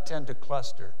tend to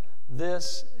cluster.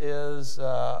 This is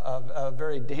a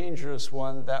very dangerous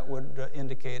one that would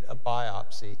indicate a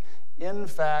biopsy. In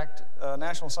fact,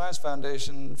 National Science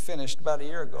Foundation finished about a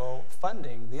year ago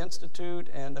funding the Institute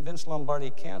and the Vince Lombardi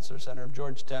Cancer Center of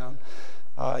Georgetown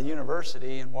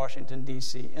University in Washington,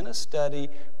 D.C. in a study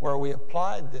where we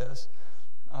applied this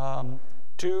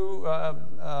to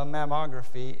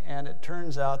mammography, and it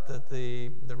turns out that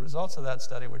the results of that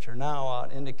study, which are now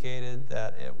out, indicated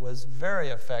that it was very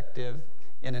effective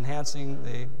in enhancing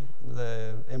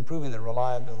improving the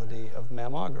reliability of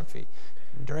mammography.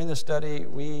 During the study,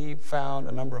 we found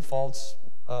a number of false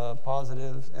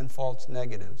positives and false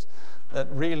negatives that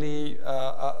really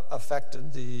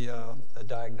affected the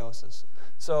diagnosis.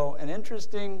 So an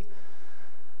interesting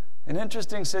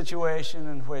situation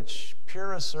in which pure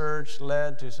research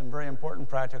led to some very important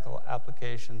practical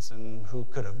applications, and who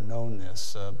could have known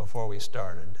this before we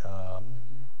started.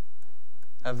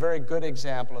 A very good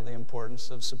example of the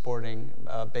importance of supporting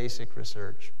basic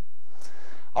research.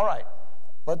 All right,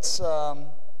 let's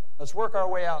work our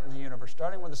way out in the universe,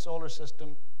 starting with the solar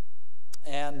system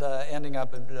and ending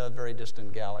up at very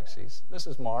distant galaxies. This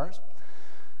is Mars.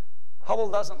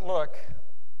 Hubble doesn't look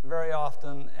very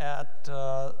often at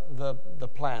the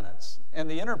planets. And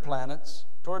the inner planets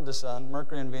toward the sun,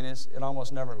 Mercury and Venus, it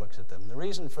almost never looks at them. The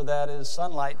reason for that is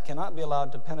sunlight cannot be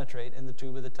allowed to penetrate in the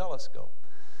tube of the telescope.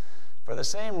 For the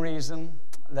same reason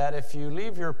that if you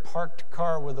leave your parked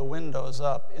car with the windows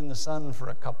up in the sun for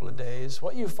a couple of days,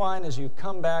 what you find is you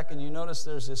come back and you notice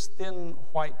there's this thin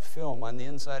white film on the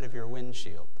inside of your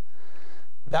windshield.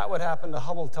 That would happen to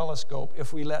Hubble telescope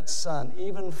if we let sun,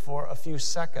 even for a few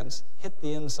seconds, hit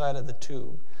the inside of the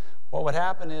tube. What would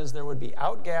happen is there would be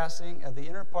outgassing at the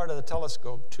inner part of the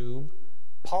telescope tube.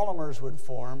 Polymers would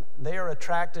form. They are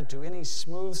attracted to any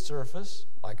smooth surface,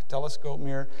 like a telescope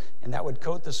mirror, and that would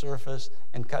coat the surface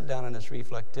and cut down on its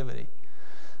reflectivity.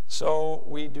 So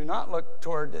we do not look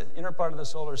toward the inner part of the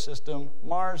solar system.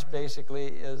 Mars basically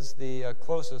is the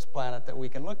closest planet that we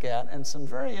can look at, and some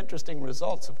very interesting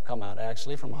results have come out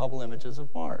actually from Hubble images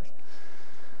of Mars.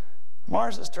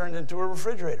 Mars has turned into a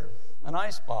refrigerator, an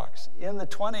icebox, in the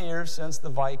 20 years since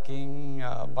the Viking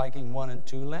 1 and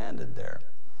 2 landed there.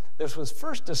 This was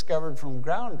first discovered from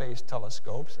ground-based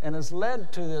telescopes and has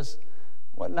led to this,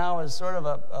 what now is sort of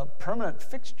a permanent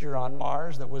fixture on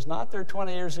Mars that was not there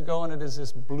 20 years ago, and it is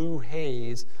this blue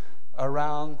haze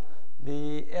around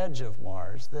the edge of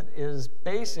Mars that is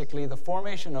basically the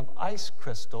formation of ice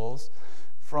crystals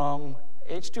from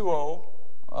H2O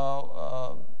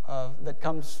that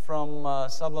comes from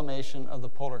sublimation of the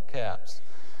polar caps.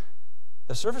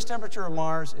 The surface temperature of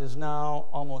Mars is now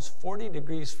almost 40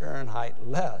 degrees Fahrenheit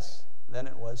less than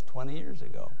it was 20 years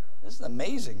ago. This is an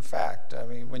amazing fact. I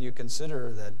mean, when you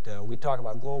consider that we talk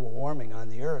about global warming on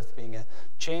the Earth being a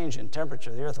change in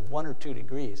temperature of the Earth of 1 or 2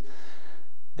 degrees,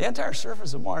 the entire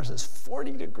surface of Mars is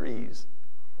 40 degrees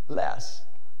less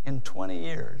in 20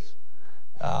 years.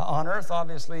 On Earth,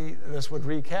 obviously, this would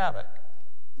wreak havoc.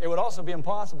 It would also be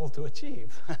impossible to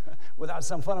achieve without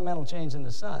some fundamental change in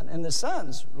the sun. And the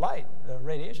sun's light,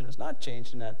 radiation, has not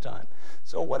changed in that time.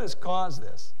 So what has caused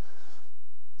this?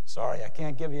 Sorry, I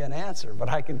can't give you an answer, but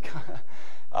I can.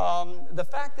 The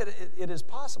fact that it is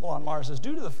possible on Mars is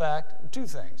due to the fact, two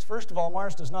things. First of all,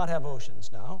 Mars does not have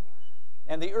oceans now,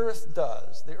 and the Earth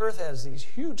does. The Earth has these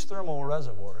huge thermal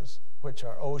reservoirs, which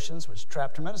are oceans, which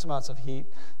trap tremendous amounts of heat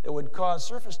that would cause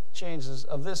surface changes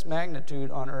of this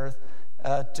magnitude on Earth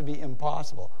to be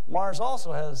impossible. Mars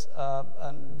also has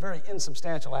a very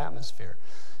insubstantial atmosphere.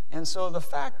 And so the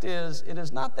fact is, it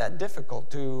is not that difficult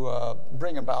to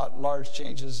bring about large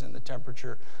changes in the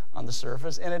temperature on the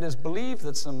surface. And it is believed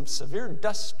that some severe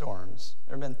dust storms,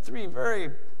 there have been 3 very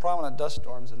prominent dust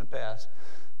storms in the past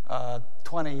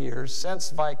 20 years since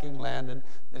Viking landed,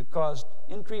 that caused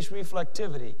increased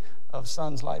reflectivity of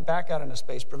sun's light back out into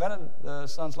space, prevented the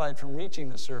sun's light from reaching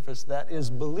the surface. That is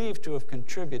believed to have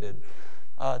contributed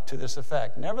to this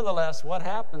effect. Nevertheless, what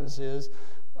happens is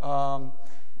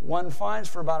one finds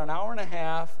for about an hour and a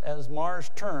half as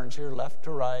Mars turns here left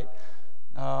to right,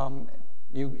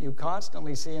 you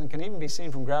constantly see, and can even be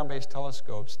seen from ground-based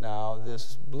telescopes now,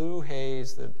 this blue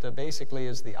haze that basically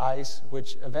is the ice,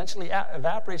 which eventually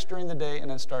evaporates during the day and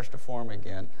then starts to form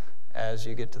again as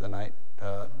you get to the night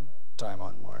time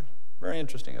on Mars. Very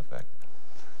interesting effect.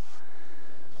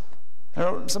 There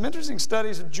are some interesting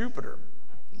studies of Jupiter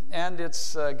and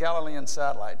its Galilean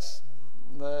satellites.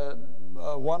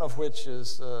 One of which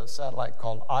is a satellite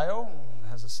called Io,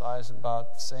 has a size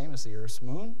about the same as the Earth's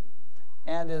moon,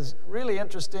 and is really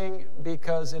interesting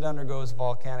because it undergoes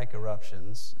volcanic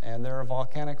eruptions, and there are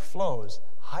volcanic flows,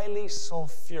 highly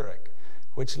sulfuric,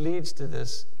 which leads to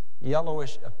this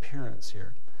yellowish appearance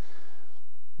here.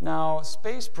 Now,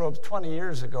 space probes 20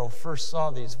 years ago first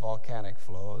saw these volcanic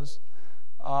flows,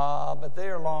 but they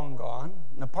are long gone.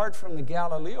 And apart from the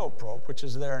Galileo probe, which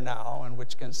is there now and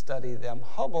which can study them,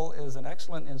 Hubble is an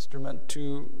excellent instrument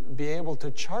to be able to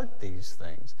chart these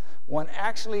things. One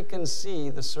actually can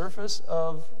see the surface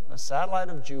of a satellite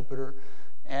of Jupiter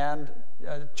and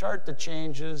chart the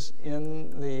changes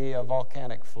in the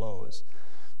volcanic flows.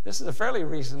 This is a fairly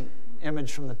recent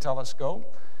image from the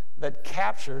telescope. that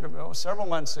captured, several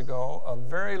months ago, a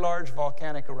very large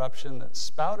volcanic eruption that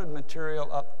spouted material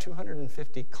up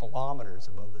 250 kilometers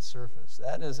above the surface.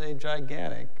 That is a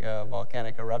gigantic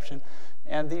volcanic eruption.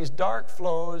 And these dark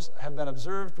flows have been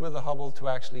observed with the Hubble to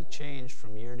actually change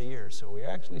from year to year. So we're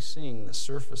actually seeing the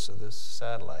surface of this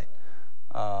satellite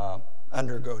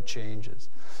undergo changes.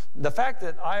 The fact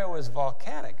that Io is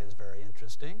volcanic is very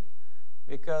interesting,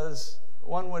 because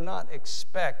one would not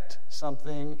expect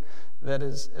something that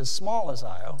is as small as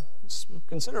Io,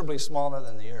 considerably smaller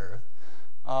than the Earth,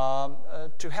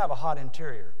 to have a hot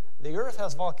interior. The Earth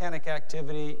has volcanic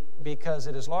activity because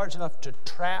it is large enough to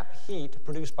trap heat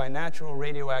produced by natural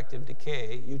radioactive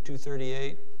decay,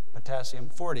 U-238,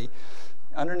 potassium-40,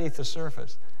 underneath the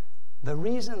surface. The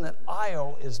reason that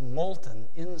Io is molten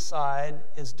inside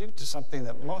is due to something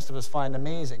that most of us find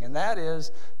amazing, and that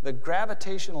is the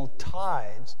gravitational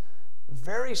tides,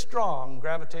 very strong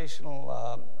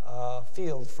gravitational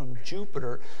field from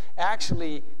Jupiter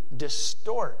actually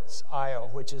distorts Io,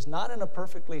 which is not in a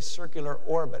perfectly circular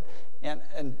orbit.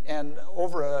 And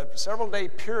over a several-day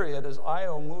period, as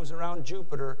Io moves around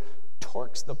Jupiter,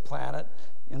 torques the planet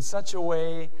in such a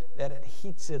way that it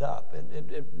heats it up.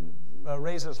 It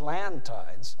raises land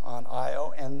tides on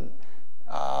Io, and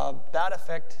that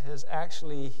effect has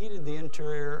actually heated the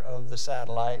interior of the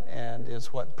satellite and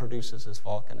is what produces this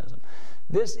volcanism.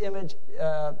 This image,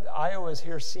 Io is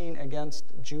here seen against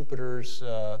Jupiter's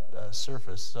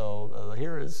surface. So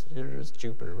here is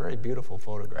Jupiter, very beautiful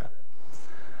photograph.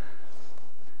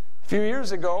 A few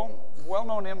years ago,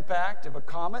 well-known impact of a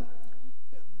comet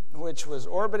which was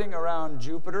orbiting around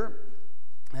Jupiter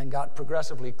and got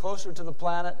progressively closer to the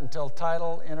planet until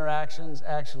tidal interactions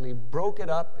actually broke it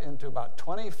up into about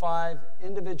 25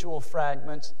 individual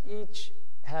fragments, each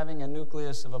having a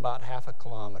nucleus of about half a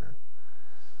kilometer.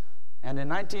 And in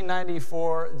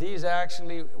 1994, these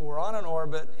actually were on an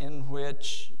orbit in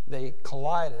which they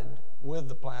collided with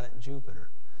the planet Jupiter.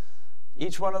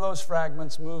 Each one of those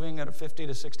fragments moving at 50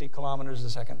 to 60 kilometers a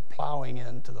second, plowing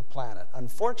into the planet.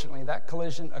 Unfortunately, that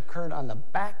collision occurred on the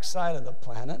backside of the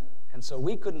planet, and so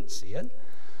we couldn't see it.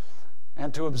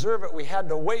 And to observe it, we had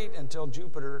to wait until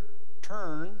Jupiter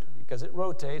turned, because it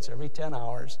rotates every 10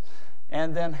 hours,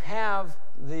 and then have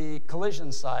the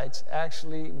collision sites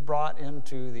actually brought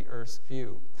into the Earth's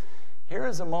view. Here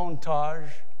is a montage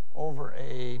over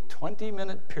a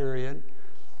 20-minute period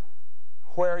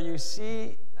where you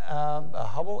see a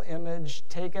Hubble image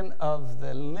taken of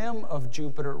the limb of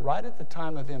Jupiter right at the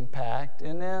time of impact,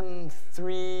 and then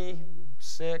 3,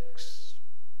 6,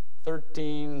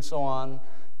 13, so on,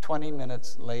 20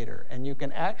 minutes later. And you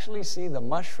can actually see the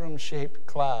mushroom-shaped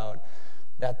cloud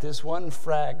that this one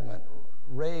fragment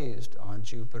raised on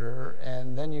Jupiter,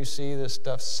 and then you see this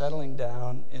stuff settling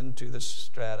down into the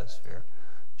stratosphere.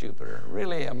 Jupiter.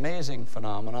 Really amazing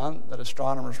phenomenon that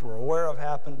astronomers were aware of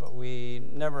happened, but we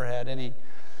never had any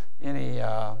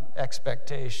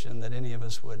expectation that any of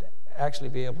us would actually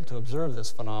be able to observe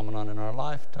this phenomenon in our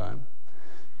lifetime.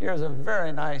 Here's a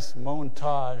very nice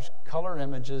montage, color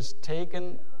images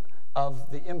taken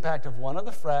of the impact of one of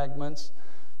the fragments.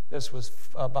 This was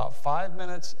about 5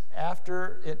 minutes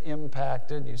after it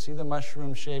impacted. You see the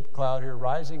mushroom-shaped cloud here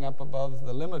rising up above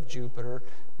the limb of Jupiter.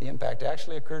 The impact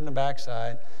actually occurred in the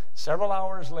backside. Several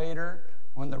hours later,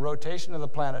 when the rotation of the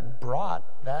planet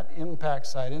brought that impact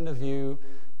site into view,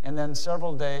 and then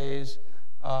several days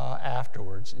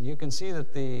afterwards. And you can see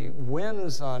that the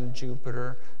winds on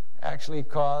Jupiter actually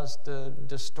caused a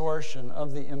distortion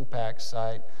of the impact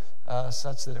site,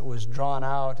 such that it was drawn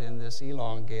out in this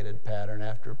elongated pattern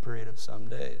after a period of some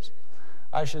days.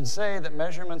 I should say that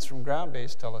measurements from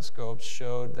ground-based telescopes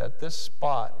showed that this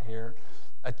spot here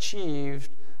achieved,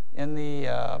 in the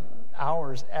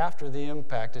hours after the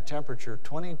impact, a temperature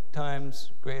 20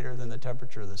 times greater than the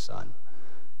temperature of the sun.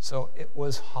 So it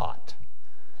was hot.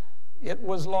 It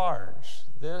was large.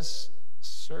 This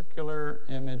circular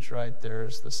image right there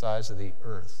is the size of the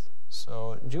Earth.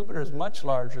 So Jupiter is much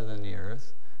larger than the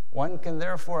Earth. One can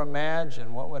therefore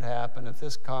imagine what would happen if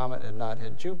this comet had not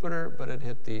hit Jupiter, but it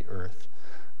hit the Earth.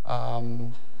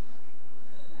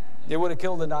 It would have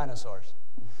killed the dinosaurs.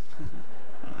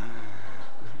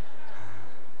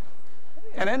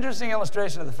 An interesting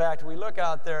illustration of the fact, we look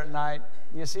out there at night,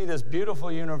 you see this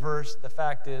beautiful universe. The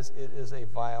fact is, it is a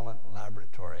violent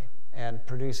laboratory and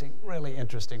producing really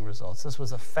interesting results. This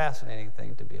was a fascinating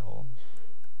thing to behold.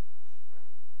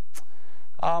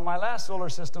 My last solar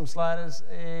system slide is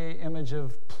an image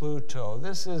of Pluto.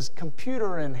 This is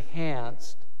computer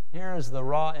enhanced. Here is the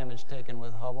raw image taken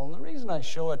with Hubble. And the reason I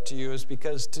show it to you is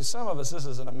because to some of us, this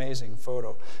is an amazing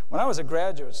photo. When I was a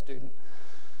graduate student,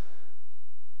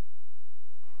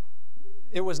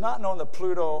 It was not known that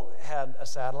Pluto had a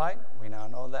satellite. We now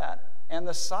know that. And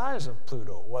the size of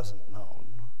Pluto wasn't known.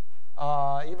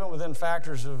 Even within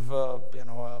factors of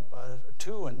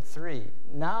 2 and 3.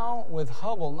 Now, with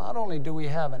Hubble, not only do we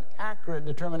have an accurate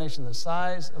determination of the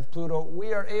size of Pluto,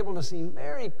 we are able to see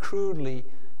very crudely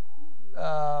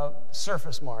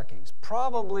surface markings,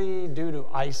 probably due to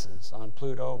ices on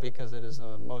Pluto because it is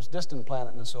the most distant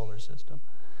planet in the solar system.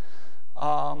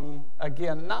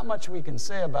 Again, not much we can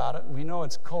say about it. We know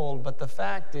it's cold, but the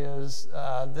fact is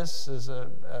this is a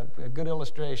good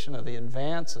illustration of the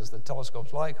advances that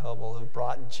telescopes like Hubble have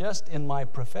brought just in my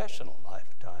professional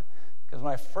lifetime. Because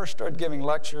when I first started giving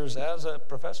lectures as a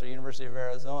professor at the University of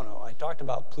Arizona, I talked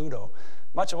about Pluto.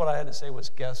 Much of what I had to say was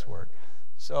guesswork.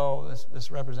 So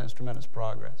this represents tremendous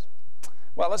progress.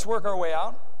 Well, let's work our way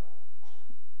out.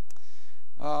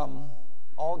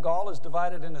 All Gaul is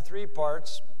divided into 3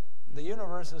 parts. The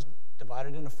universe is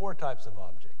divided into 4 types of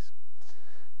objects.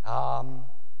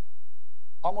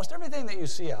 Almost everything that you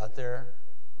see out there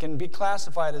can be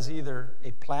classified as either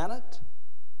a planet,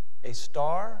 a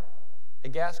star, a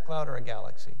gas cloud, or a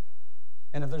galaxy.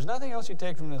 And if there's nothing else you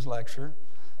take from this lecture,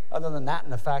 other than that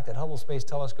and the fact that Hubble Space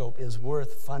Telescope is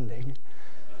worth funding,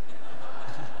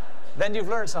 then you've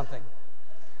learned something.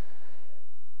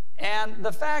 And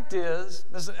the fact is,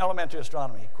 this is elementary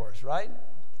astronomy, of course, right?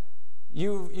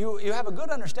 You have a good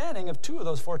understanding of 2 of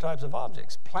those 4 types of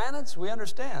objects. Planets, we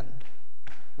understand.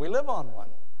 We live on one.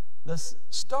 The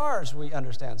stars, we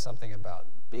understand something about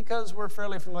because we're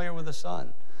fairly familiar with the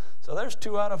sun. So there's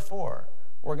 2 out of 4.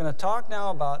 We're going to talk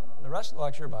now about, the rest of the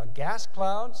lecture, about gas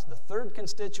clouds, the 3rd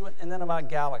constituent, and then about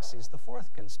galaxies, the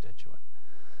 4th constituent.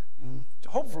 And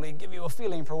hopefully give you a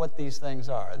feeling for what these things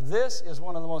are. This is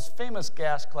one of the most famous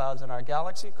gas clouds in our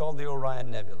galaxy called the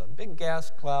Orion Nebula. Big gas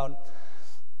cloud.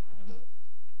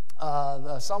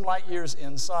 Some light years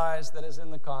in size that is in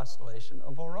the constellation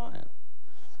of Orion.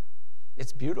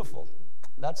 It's beautiful.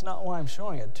 That's not why I'm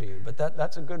showing it to you, but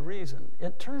that's a good reason.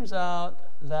 It turns out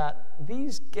that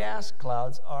these gas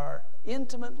clouds are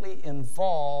intimately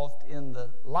involved in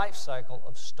the life cycle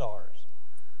of stars.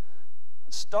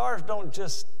 Stars don't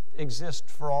just exist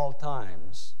for all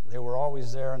times. They were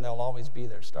always there and they'll always be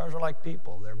there. Stars are like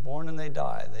people. They're born and they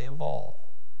die. They evolve.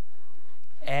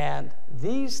 And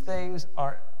these things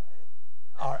are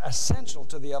essential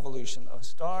to the evolution of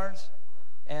stars,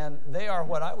 and they are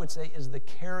what I would say is the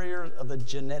carriers of the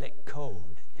genetic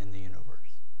code in the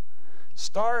universe.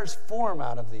 Stars form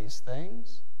out of these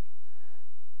things.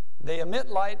 They emit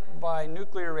light by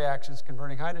nuclear reactions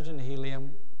converting hydrogen to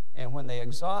helium, and when they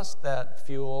exhaust that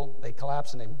fuel, they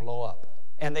collapse and they blow up.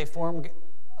 And they form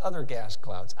other gas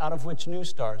clouds, out of which new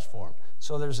stars form.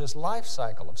 So there's this life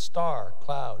cycle of star,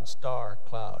 cloud,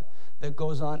 that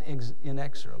goes on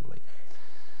inexorably.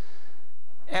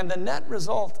 And the net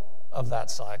result of that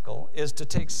cycle is to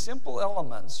take simple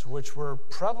elements which were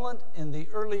prevalent in the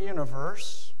early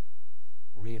universe,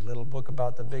 read a little book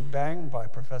about the Big Bang by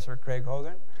Professor Craig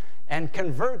Hogan, and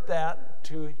convert that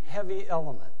to heavy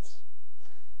elements.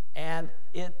 And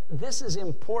this is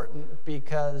important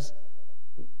because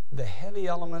the heavy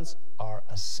elements are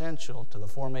essential to the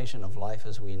formation of life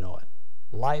as we know it.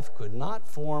 Life could not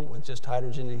form with just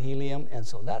hydrogen and helium, and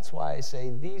so that's why I say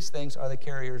these things are the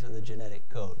carriers of the genetic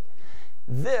code.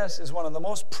 This is one of the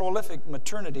most prolific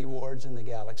maternity wards in the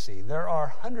galaxy. There are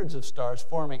hundreds of stars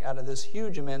forming out of this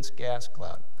huge, immense gas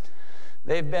cloud.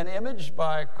 They've been imaged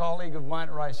by a colleague of mine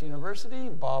at Rice University,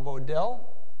 Bob Odell,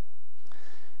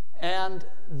 and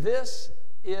this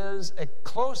is a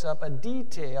close-up, a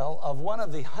detail of one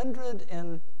of the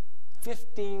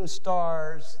 115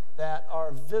 stars that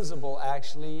are visible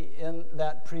actually in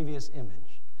that previous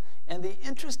image. And the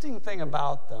interesting thing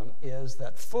about them is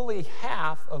that fully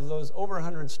half of those over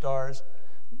 100 stars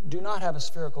do not have a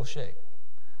spherical shape.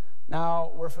 Now,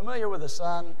 we're familiar with the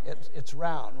sun. It's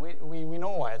round. We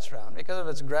know why it's round, because of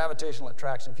its gravitational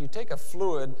attraction. If you take a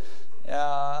fluid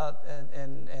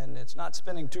and it's not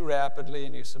spinning too rapidly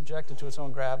and you subject it to its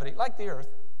own gravity, like the Earth,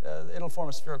 it'll form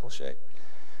a spherical shape.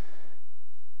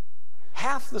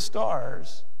 Half the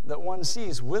stars that one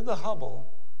sees with the Hubble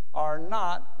are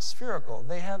not spherical.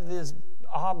 They have this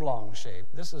oblong shape.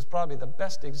 This is probably the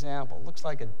best example. It looks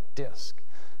like a disk.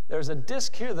 There's a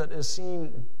disk here that is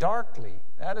seen darkly.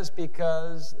 That is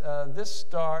because this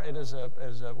star, it is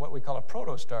what we call a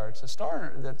protostar. It's a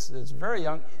star that's very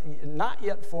young, not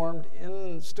yet formed,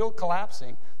 still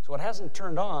collapsing, so it hasn't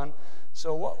turned on.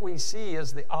 So what we see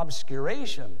is the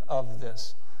obscuration of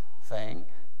this thing,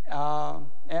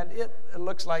 and it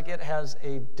looks like it has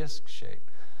a disk shape.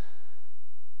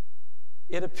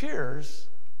 It appears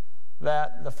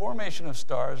that the formation of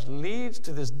stars leads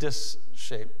to these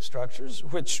disc-shaped structures,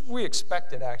 which we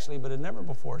expected actually, but had never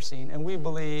before seen, and we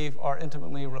believe are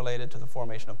intimately related to the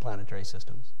formation of planetary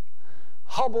systems.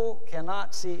 Hubble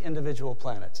cannot see individual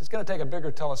planets. It's going to take a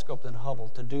bigger telescope than Hubble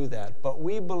to do that, but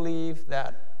we believe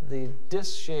that the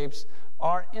disk shapes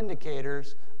are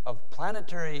indicators of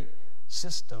planetary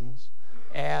systems,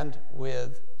 and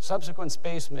with subsequent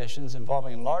space missions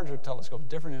involving larger telescopes,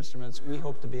 different instruments, we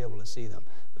hope to be able to see them.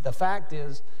 But the fact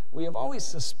is, we have always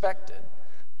suspected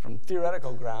from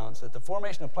theoretical grounds that the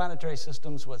formation of planetary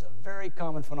systems was a very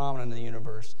common phenomenon in the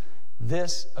universe.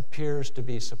 This appears to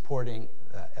be supporting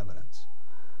that evidence.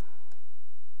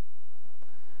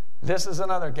 This is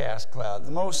another gas cloud,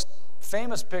 the most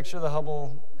famous picture the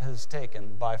Hubble has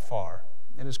taken by far.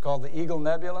 It is called the Eagle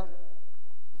Nebula.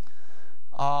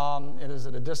 It is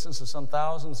at a distance of some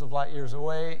thousands of light years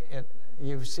away.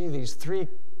 You see these three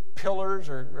pillars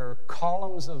or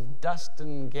columns of dust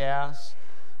and gas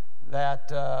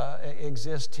that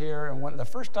exist here. And the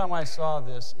first time I saw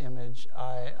this image,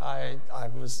 I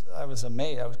was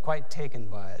amazed. I was quite taken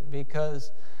by it,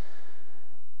 because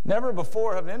never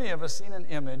before have any of us seen an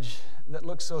image that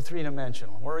looks so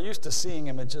three-dimensional. We're used to seeing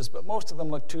images, but most of them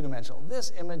look two-dimensional.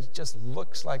 This image just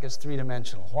looks like it's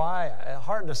three-dimensional. Why?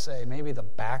 Hard to say. Maybe the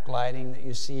backlighting that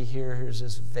you see here, here's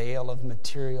this veil of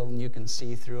material and you can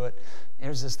see through it.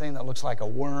 Here's this thing that looks like a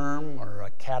worm or a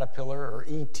caterpillar or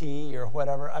E.T. or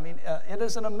whatever. I mean, it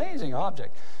is an amazing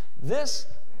object. This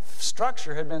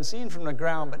structure had been seen from the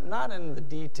ground, but not in the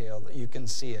detail that you can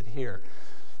see it here.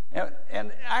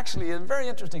 And actually, a very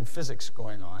interesting physics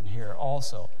going on here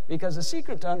also, because the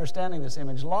secret to understanding this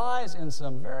image lies in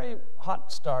some very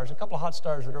hot stars, a couple of hot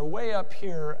stars that are way up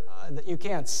here that you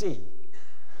can't see,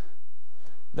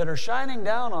 that are shining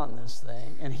down on this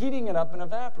thing and heating it up and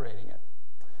evaporating it.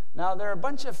 Now, there are a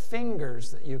bunch of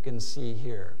fingers that you can see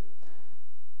here,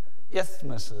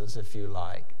 isthmuses, if you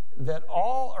like, that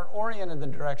all are oriented in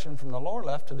the direction from the lower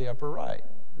left to the upper right.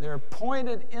 They're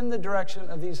pointed in the direction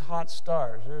of these hot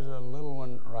stars. There's a little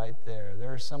one right there.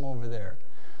 There's some over there.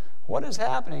 What is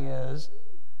happening is,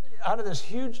 out of this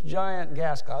huge, giant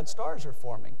gas cloud, stars are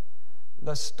forming.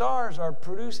 The stars are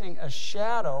producing a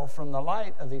shadow from the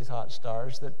light of these hot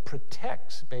stars that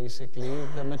protects, basically,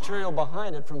 the material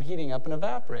behind it from heating up and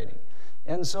evaporating.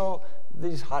 And so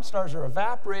these hot stars are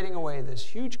evaporating away this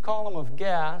huge column of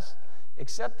gas,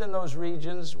 except in those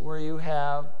regions where you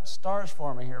have stars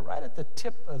forming here, right at the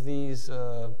tip of these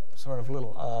sort of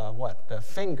little,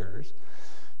 fingers.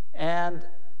 And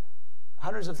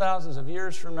hundreds of thousands of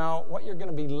years from now, what you're going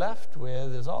to be left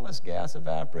with is all this gas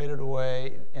evaporated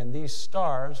away, and these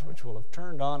stars, which will have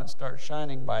turned on and start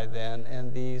shining by then,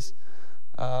 and these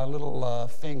little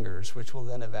fingers, which will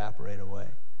then evaporate away.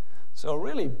 So a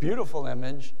really beautiful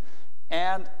image.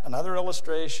 And another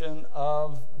illustration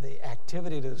of the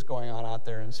activity that is going on out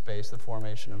there in space, the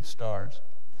formation of stars.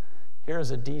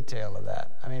 Here's a detail of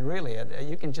that. I mean, really,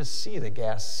 you can just see the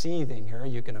gas seething here.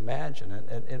 You can imagine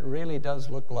it. It really does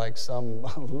look like some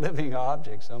living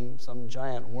object, some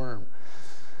giant worm.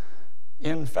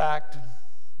 In fact,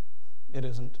 it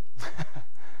isn't.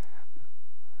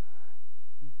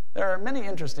 There are many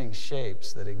interesting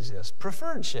shapes that exist,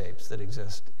 preferred shapes that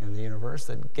exist in the universe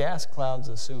that gas clouds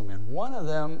assume. And one of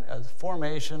them is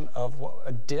formation of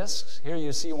disks. Here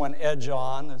you see one edge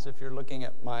on, as if you're looking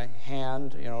at my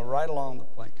hand, right along the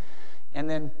plane. And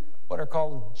then what are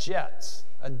called jets.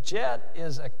 A jet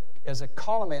is a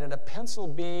collimated, a pencil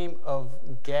beam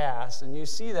of gas, and you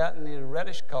see that in the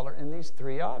reddish color in these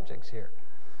three objects here.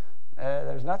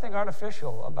 There's nothing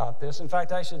artificial about this. In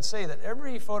fact, I should say that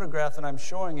every photograph that I'm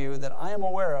showing you that I am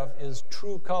aware of is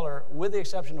true color, with the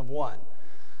exception of one.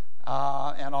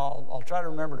 And I'll try to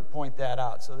remember to point that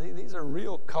out. So these are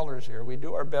real colors here. We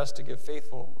do our best to give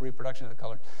faithful reproduction of the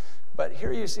color. But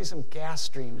here you see some gas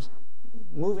streams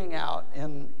moving out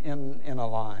in a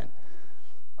line.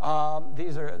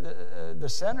 These are the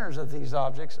centers of these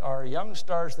objects are young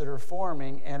stars that are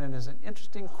forming, and it is an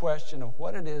interesting question of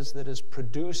what it is that is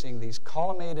producing these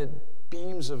collimated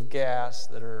beams of gas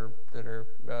that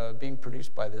are being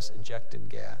produced by this ejected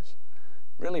gas.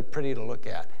 Really pretty to look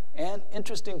at, and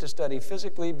interesting to study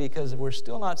physically, because we're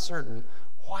still not certain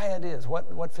why it is,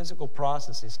 what physical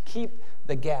processes keep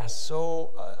the gas so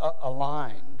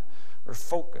aligned or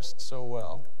focused so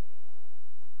well.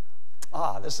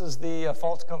 This is the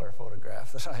false color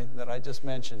photograph that I just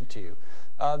mentioned to you.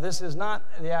 This is not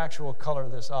the actual color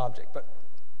of this object, but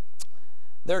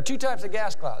there are two types of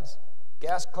gas clouds.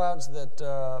 Gas clouds that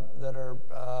are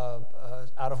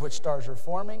out of which stars are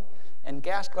forming, and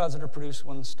gas clouds that are produced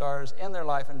when stars end their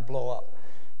life and blow up.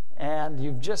 And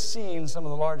you've just seen some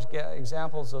of the large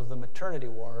examples of the maternity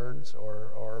wards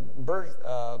or birth,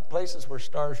 places where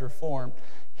stars are formed.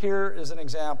 Here is an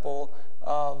example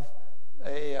of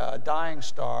a dying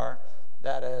star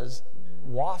that has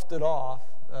wafted off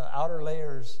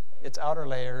its outer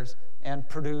layers, and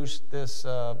produced this,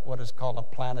 what is called a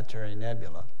planetary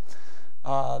nebula.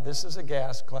 This is a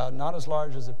gas cloud, not as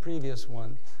large as the previous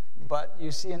one, but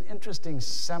you see an interesting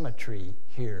symmetry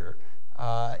here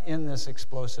in this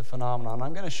explosive phenomenon.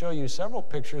 I'm going to show you several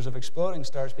pictures of exploding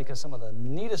stars because some of the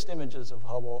neatest images of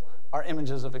Hubble are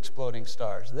images of exploding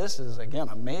stars. This is, again,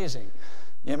 amazing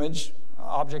image,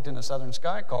 object in the southern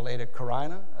sky called Eta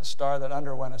Carina, a star that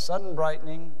underwent a sudden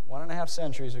brightening 1.5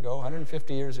 centuries ago,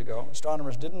 150 years ago.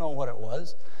 Astronomers didn't know what it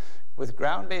was. With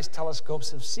ground-based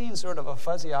telescopes have seen sort of a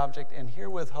fuzzy object, and here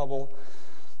with Hubble,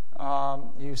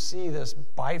 you see this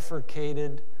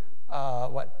bifurcated,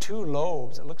 two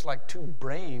lobes. It looks like two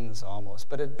brains almost,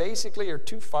 but it basically are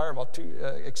two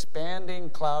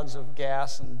expanding clouds of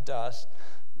gas and dust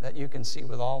that you can see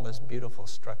with all this beautiful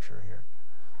structure here.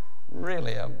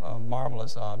 Really a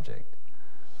marvelous object.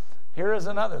 Here is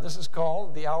another. This is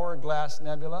called the Hourglass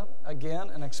Nebula. Again,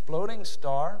 an exploding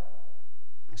star.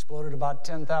 Exploded about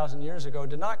 10,000 years ago.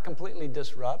 Did not completely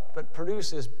disrupt, but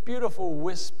produced this beautiful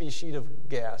wispy sheet of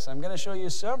gas. I'm going to show you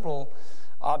several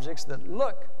objects that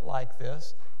look like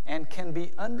this and can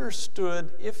be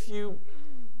understood if you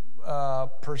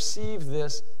perceive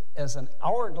this as an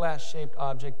hourglass-shaped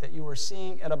object that you were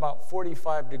seeing at about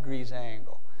 45 degrees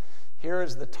angle. Here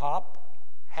is the top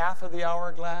half of the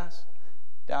hourglass.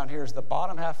 Down here is the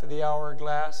bottom half of the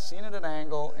hourglass, seen at an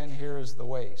angle, and here is the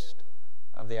waist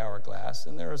of the hourglass.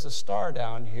 And there is a star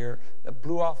down here that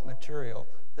blew off material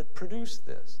that produced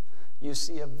this. You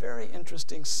see a very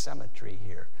interesting symmetry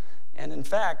here. And in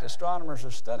fact, astronomers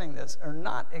are studying this, are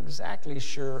not exactly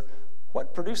sure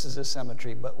what produces this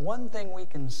symmetry, but one thing we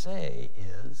can say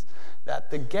is that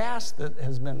the gas that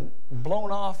has been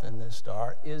blown off in this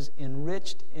star is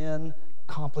enriched in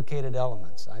complicated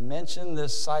elements. I mentioned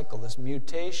this cycle, this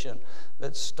mutation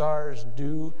that stars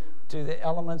do to the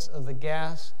elements of the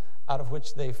gas out of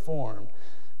which they form.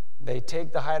 They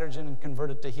take the hydrogen and convert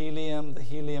it to helium, the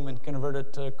helium and convert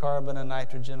it to carbon and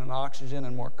nitrogen and oxygen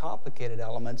and more complicated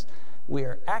elements. We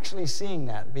are actually seeing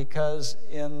that because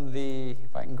in the,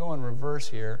 if I can go in reverse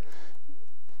here,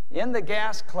 in the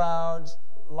gas clouds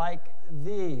like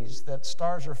these that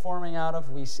stars are forming out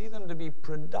of, we see them to be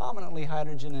predominantly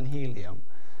hydrogen and helium.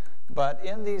 But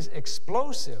in these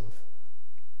explosive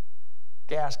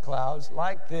gas clouds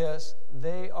like this,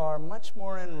 they are much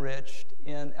more enriched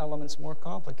in elements more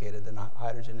complicated than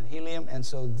hydrogen and helium. And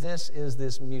so this is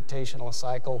this mutational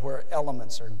cycle where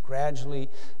elements are gradually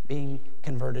being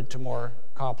converted to more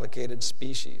complicated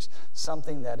species,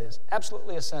 something that is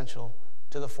absolutely essential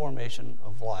to the formation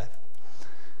of life.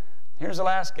 Here's the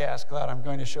last gas cloud I'm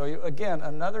going to show you. Again,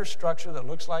 another structure that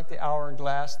looks like the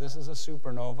hourglass. This is a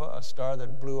supernova, a star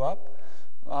that blew up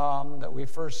that we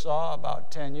first saw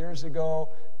about 10 years ago.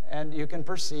 And you can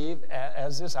perceive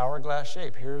as this hourglass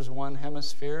shape. Here's one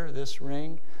hemisphere, this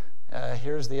ring.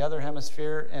 Here's the other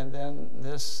hemisphere. And then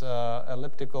this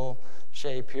elliptical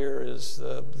shape here is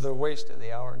the waist of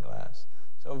the hourglass.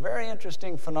 So very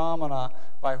interesting phenomena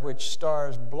by which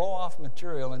stars blow off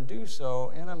material and do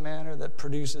so in a manner that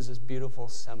produces this beautiful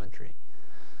symmetry.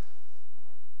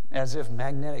 As if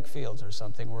magnetic fields or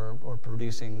something were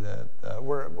producing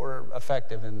were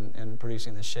effective in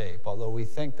producing the shape, although we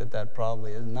think that that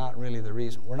probably is not really the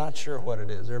reason. We're not sure what it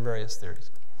is. There are various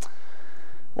theories.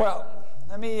 Well,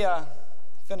 let me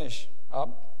finish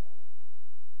up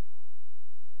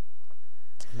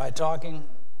by talking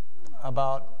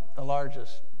about the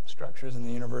largest structures in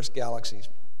the universe, galaxies.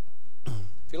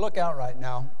 If you look out right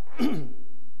now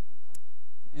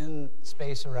in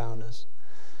space around us,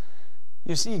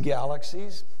 you see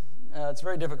galaxies. It's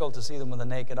very difficult to see them with the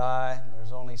naked eye.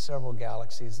 There's only several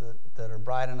galaxies that are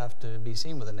bright enough to be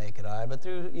seen with the naked eye, but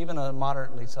through even a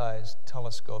moderately sized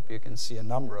telescope, you can see a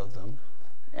number of them.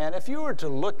 And if you were to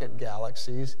look at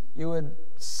galaxies, you would,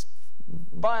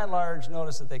 by and large,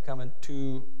 notice that they come in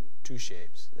two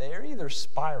shapes. They are either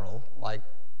spiral, like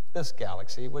this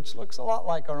galaxy, which looks a lot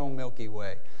like our own Milky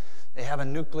Way. They have a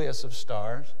nucleus of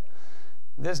stars.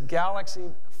 This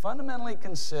galaxy fundamentally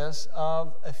consists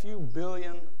of a few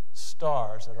billion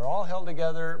stars that are all held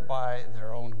together by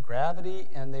their own gravity,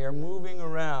 and they are moving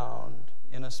around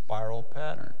in a spiral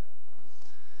pattern.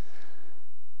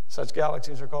 Such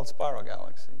galaxies are called spiral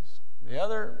galaxies. The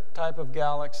other type of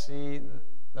galaxy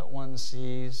that one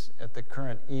sees at the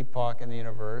current epoch in the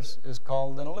universe is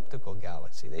called an elliptical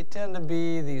galaxy. They tend to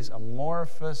be these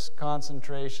amorphous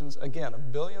concentrations, again,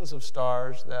 of billions of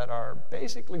stars that are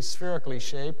basically spherically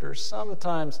shaped or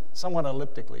sometimes somewhat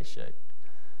elliptically shaped.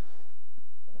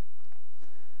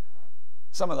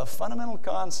 Some of the fundamental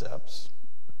concepts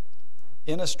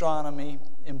in astronomy,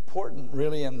 important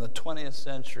really in the 20th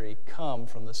century, come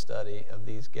from the study of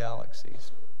these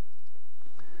galaxies.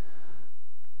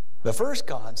 The first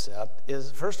concept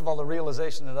is, first of all, the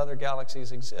realization that other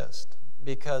galaxies exist,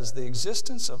 because the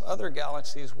existence of other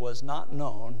galaxies was not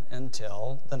known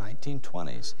until the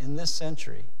 1920s, in this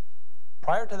century.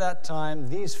 Prior to that time,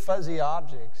 these fuzzy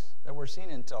objects that were seen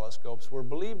in telescopes were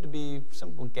believed to be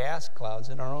simple gas clouds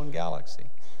in our own galaxy.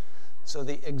 So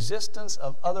the existence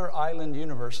of other island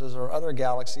universes or other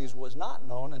galaxies was not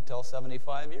known until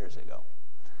 75 years ago.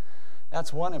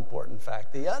 That's one important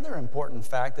fact. The other important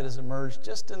fact that has emerged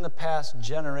just in the past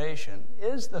generation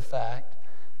is the fact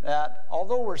that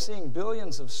although we're seeing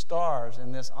billions of stars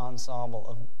in this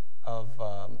ensemble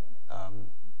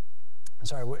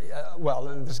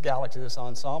this galaxy, this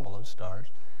ensemble of stars,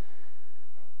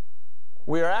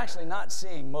 we are actually not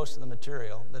seeing most of the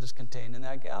material that is contained in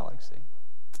that galaxy.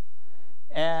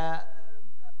 And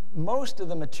most of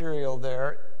the material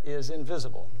there is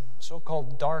invisible,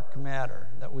 so-called dark matter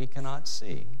that we cannot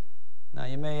see. Now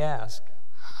you may ask,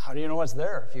 how do you know what's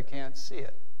there if you can't see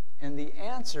it? And the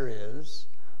answer is,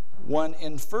 one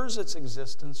infers its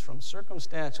existence from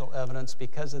circumstantial evidence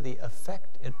because of the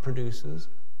effect it produces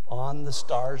on the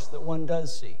stars that one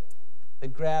does see, the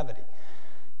gravity.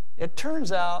 It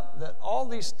turns out that all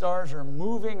these stars are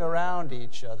moving around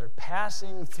each other,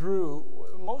 passing through,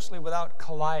 mostly without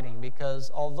colliding,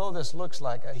 because although this looks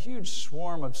like a huge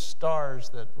swarm of stars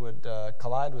that would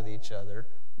collide with each other,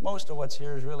 most of what's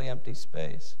here is really empty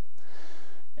space.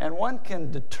 And one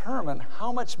can determine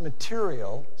how much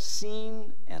material,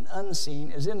 seen and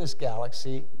unseen, is in this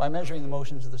galaxy by measuring the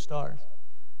motions of the stars.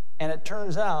 And it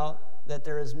turns out that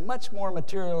there is much more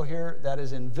material here that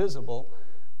is invisible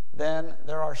than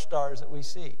there are stars that we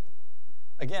see.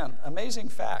 Again, amazing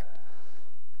fact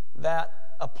that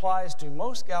applies to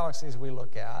most galaxies we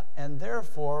look at, and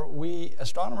therefore we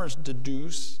astronomers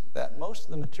deduce that most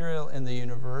of the material in the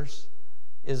universe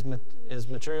is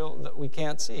material that we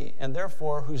can't see, and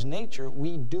therefore whose nature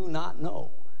we do not know.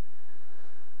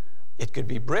 It could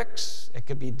be bricks, it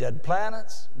could be dead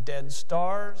planets, dead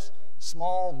stars,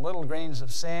 small little grains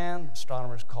of sand,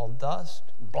 astronomers call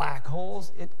dust, black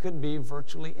holes. It could be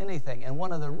virtually anything. And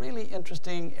one of the really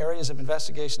interesting areas of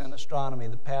investigation in astronomy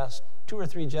the past 2 or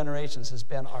 3 generations has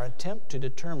been our attempt to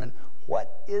determine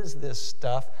what is this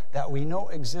stuff that we know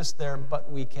exists there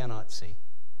but we cannot see.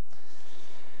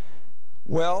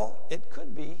 Well, it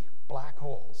could be black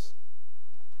holes.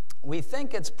 We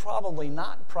think it's probably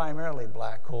not primarily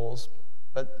black holes,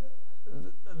 but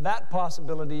that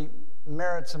possibility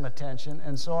merits some attention,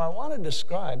 and so I want to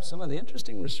describe some of the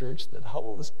interesting research that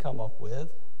Hubble has come up with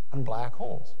on black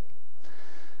holes.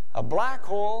 A black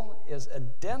hole is a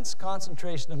dense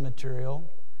concentration of material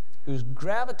whose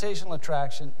gravitational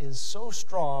attraction is so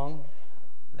strong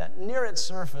that near its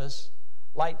surface,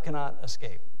 light cannot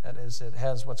escape. That is, it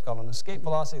has what's called an escape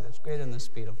velocity that's greater than the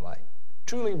speed of light.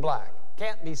 Truly black,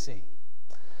 can't be seen.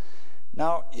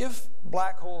 Now, if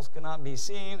black holes cannot be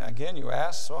seen, again, you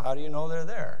ask, so how do you know they're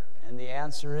there? And the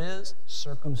answer is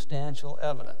circumstantial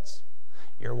evidence.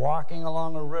 You're walking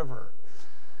along a river,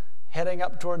 heading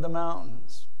up toward the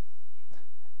mountains.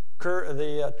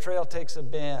 The trail takes a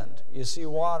bend. You see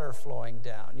water flowing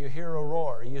down. You hear a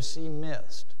roar. You see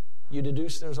mist. You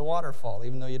deduce there's a waterfall,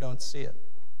 even though you don't see it.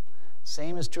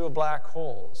 Same is true of black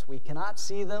holes. We cannot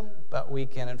see them, but we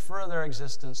can infer their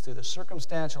existence through the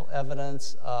circumstantial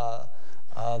evidence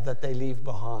that they leave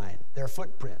behind, their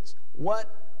footprints.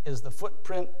 What is the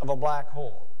footprint of a black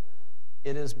hole?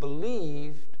 It is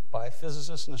believed by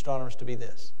physicists and astronomers to be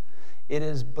this. It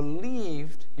is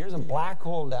believed, here's a black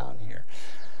hole down here,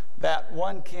 that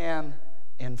one can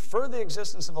infer the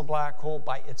existence of a black hole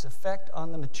by its effect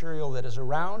on the material that is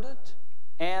around it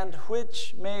and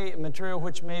material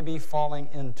which may be falling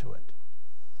into it.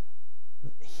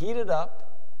 Heated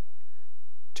up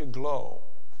to glow.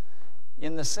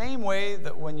 In the same way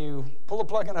that when you pull a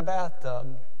plug in a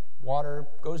bathtub, water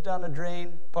goes down a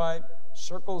drain pipe,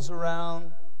 circles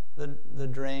around the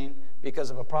drain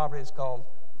because of a property that's called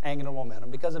angular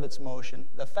momentum, because of its motion.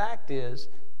 The fact is,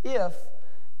 if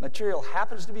material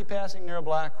happens to be passing near a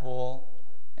black hole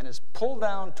and is pulled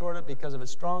down toward it because of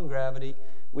its strong gravity,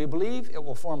 we believe it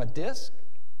will form a disk,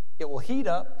 it will heat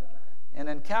up, And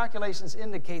then calculations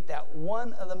indicate that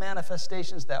one of the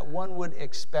manifestations that one would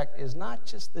expect is not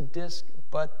just the disk,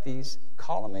 but these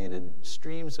collimated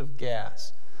streams of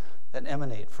gas that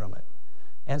emanate from it.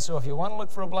 And so if you want to look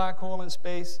for a black hole in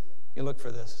space, you look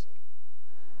for this.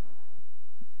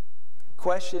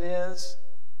 Question is,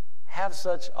 have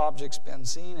such objects been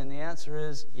seen? And the answer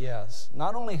is yes.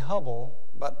 Not only Hubble,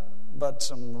 but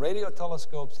some radio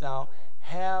telescopes now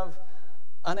have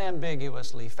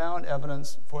unambiguously found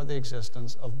evidence for the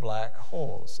existence of black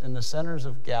holes in the centers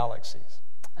of galaxies.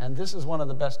 And this is one of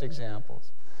the best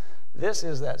examples. This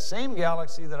is that same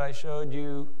galaxy that I showed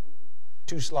you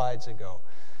 2 slides ago,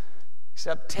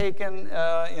 except taken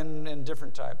in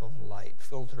different type of light,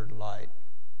 filtered light.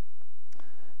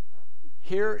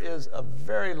 Here is a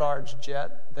very large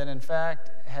jet that in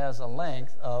fact has a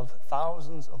length of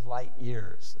thousands of light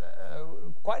years.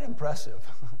 Quite impressive.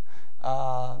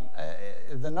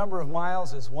 The number of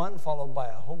miles is 1 followed by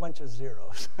a whole bunch of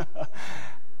zeros.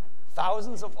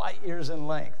 Thousands of light years in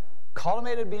length.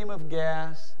 Collimated beam of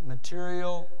gas,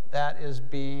 material that is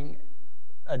being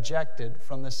ejected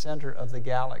from the center of the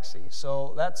galaxy.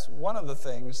 So that's one of the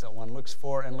things that one looks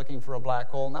for in looking for a black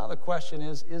hole. Now the question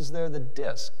is there the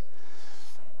disk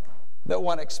that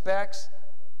one expects,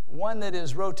 one that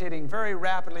is rotating very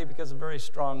rapidly because of very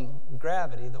strong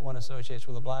gravity that one associates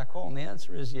with a black hole? And the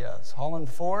answer is yes. Holland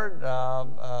Ford,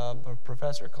 a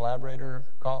professor, collaborator,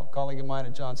 colleague of mine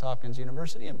at Johns Hopkins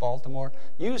University in Baltimore,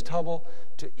 used Hubble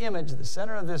to image the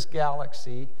center of this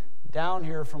galaxy down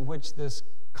here from which this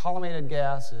collimated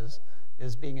gas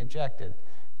is being ejected.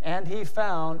 And he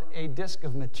found a disk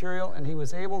of material, and he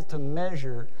was able to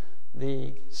measure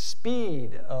the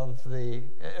speed of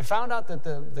found out that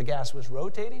the gas was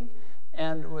rotating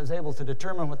and was able to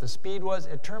determine what the speed was.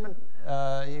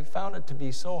 He found it to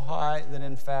be so high that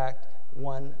in fact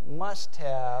one must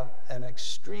have an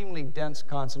extremely dense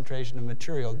concentration of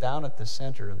material down at the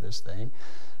center of this thing.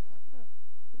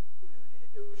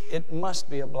 It must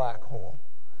be a black hole.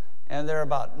 And there are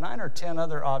about 9 or 10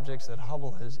 other objects that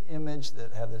Hubble has imaged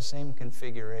that have the same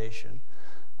configuration.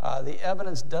 The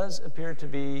evidence does appear to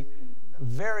be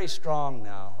very strong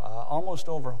now, almost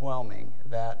overwhelming,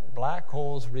 that black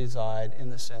holes reside in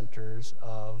the centers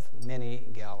of many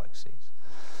galaxies.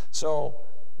 So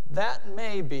that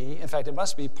may be, in fact, it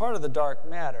must be part of the dark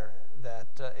matter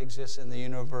that exists in the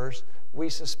universe. We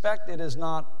suspect it is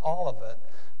not all of it,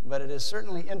 but it is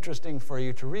certainly interesting for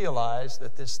you to realize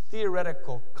that this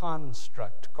theoretical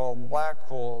construct called black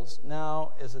holes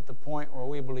now is at the point where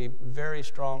we believe very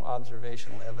strong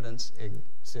observational evidence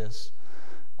exists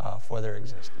for their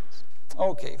existence.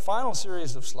 Okay, final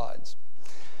series of slides.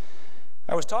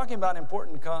 I was talking about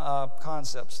important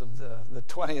concepts of the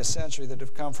 20th century that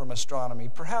have come from astronomy.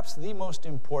 Perhaps the most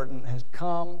important has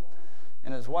come,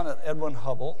 and is one that Edwin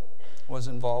Hubble was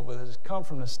involved with, has come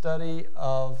from the study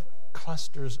of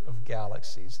clusters of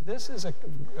galaxies. This is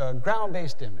a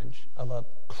ground-based image of a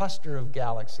cluster of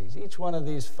galaxies. Each one of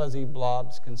these fuzzy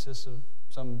blobs consists of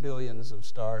some billions of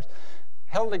stars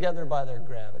held together by their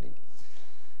gravity.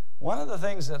 One of the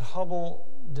things that Hubble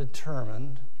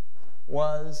determined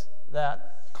was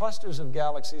that clusters of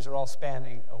galaxies are all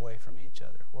spanning away from each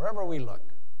other. Wherever we look,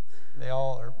 they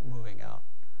all are moving out.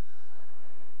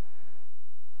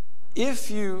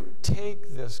 If you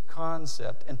take this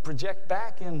concept and project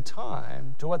back in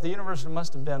time to what the universe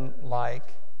must have been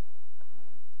like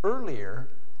earlier,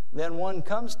 then one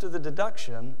comes to the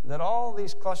deduction that all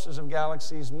these clusters of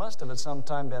galaxies must have at some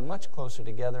time been much closer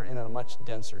together and in a much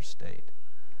denser state.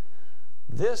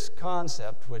 This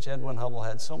concept, which Edwin Hubble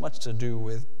had so much to do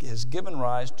with, has given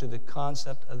rise to the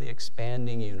concept of the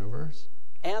expanding universe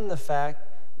and the fact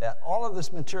that all of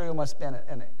this material must have been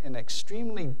in an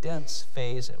extremely dense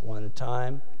phase at one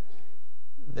time.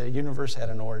 The universe had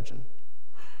an origin.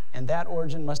 And that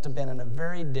origin must have been in a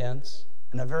very dense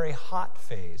and a very hot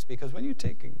phase, because when you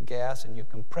take a gas and you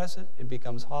compress it, it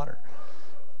becomes hotter.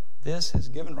 This has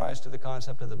given rise to the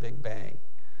concept of the Big Bang,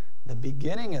 the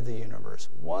beginning of the universe,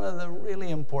 one of the really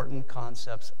important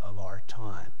concepts of our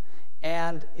time.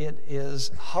 And it is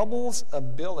Hubble's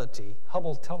ability,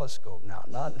 Hubble telescope now,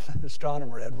 not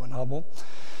astronomer Edwin Hubble,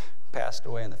 passed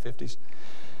away in the 50s.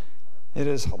 It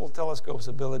is Hubble telescope's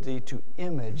ability to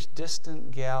image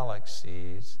distant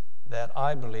galaxies that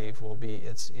I believe will be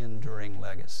its enduring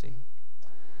legacy.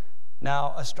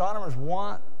 Now, astronomers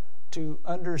want to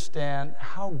understand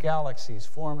how galaxies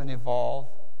form and evolve,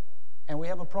 and we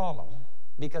have a problem.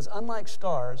 Because unlike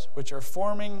stars, which are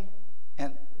forming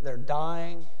and they're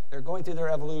dying, they're going through their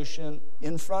evolution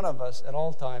in front of us at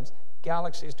all times,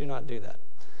 galaxies do not do that.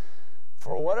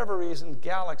 For whatever reason,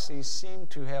 galaxies seem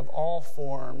to have all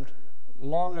formed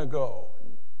long ago.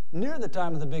 near the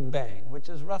time of the Big Bang, which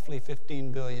is roughly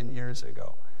 15 billion years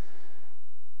ago.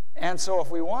 And so if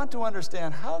we want to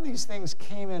understand how these things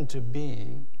came into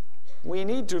being, we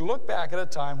need to look back at a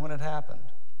time when it happened.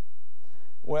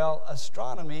 Well,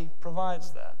 astronomy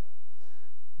provides that,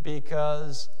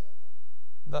 because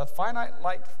the finite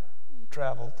light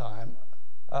travel time,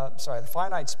 the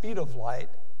finite speed of light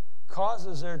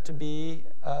causes there to be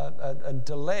a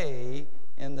delay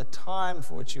in the time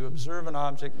for which you observe an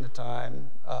object and the time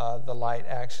the light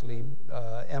actually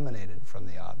emanated from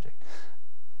the object.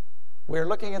 We're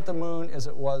looking at the moon as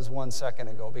it was 1 second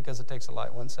ago, because it takes the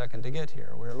light 1 second to get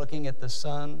here. We're looking at the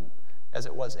sun as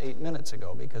it was 8 minutes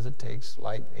ago, because it takes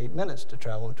light 8 minutes to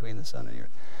travel between the sun and the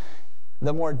earth.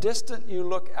 The more distant you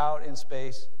look out in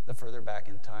space, the further back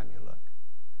in time you look.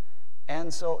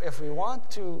 And so if we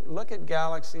want to look at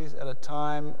galaxies at a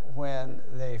time when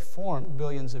they formed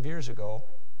billions of years ago,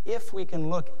 if we can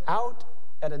look out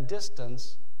at a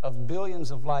distance of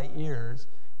billions of light years,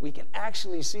 we can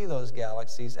actually see those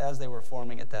galaxies as they were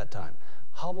forming at that time.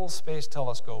 Hubble Space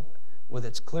Telescope, with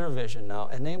its clear vision now,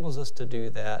 enables us to do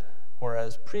that,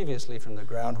 whereas previously from the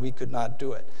ground we could not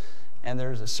do it. And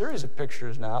there's a series of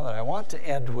pictures now that I want to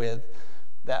end with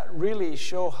that really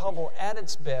show Hubble at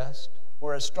its best,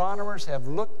 where astronomers have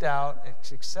looked out at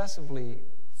successively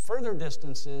further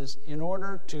distances in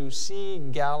order to see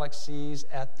galaxies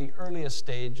at the earliest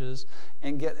stages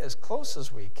and get as close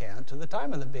as we can to the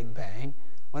time of the Big Bang,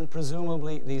 when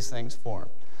presumably these things formed.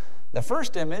 The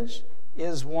first image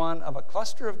is one of a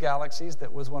cluster of galaxies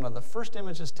that was one of the first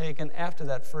images taken after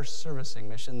that first servicing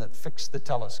mission that fixed the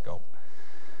telescope.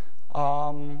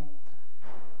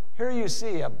 Here you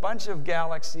see a bunch of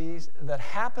galaxies that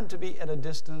happen to be at a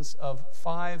distance of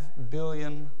 5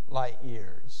 billion light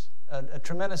years, a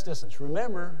tremendous distance.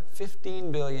 Remember,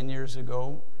 15 billion years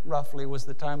ago, roughly, was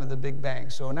the time of the Big Bang.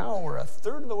 So now we're a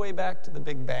third of the way back to the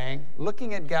Big Bang,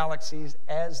 looking at galaxies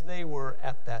as they were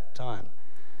at that time.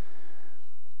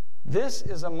 This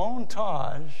is a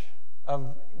montage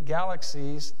of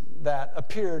galaxies that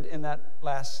appeared in that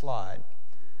last slide.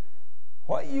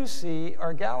 What you see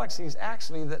are galaxies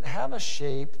actually that have a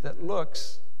shape that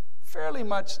looks fairly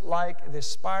much like the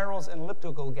spirals and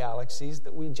elliptical galaxies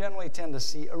that we generally tend to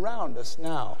see around us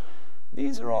now.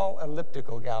 These are all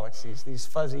elliptical galaxies, these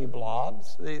fuzzy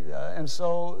blobs. And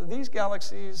so these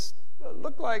galaxies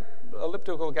look like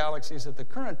elliptical galaxies at the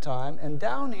current time. And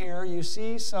down here you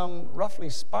see some roughly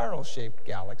spiral-shaped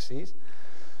galaxies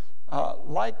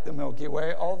like the Milky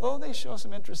Way, although they show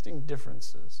some interesting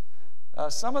differences.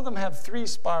 Some of them have 3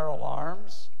 spiral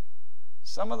arms.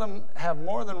 Some of them have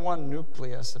more than one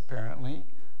nucleus, apparently.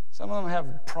 Some of them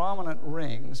have prominent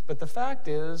rings. But the fact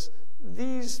is,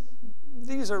 these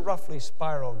are roughly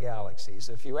spiral galaxies.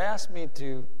 If you ask me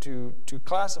to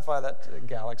classify that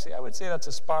galaxy, I would say that's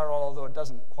a spiral, although it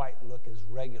doesn't quite look as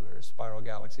regular as spiral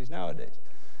galaxies nowadays.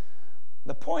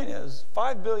 The point is,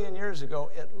 5 billion years ago,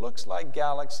 it looks like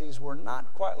galaxies were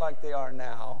not quite like they are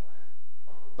now,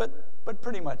 but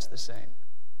pretty much the same.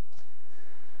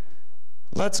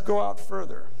 Let's go out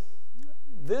further.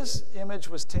 This image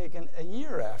was taken a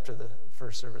year after the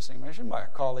first servicing mission by a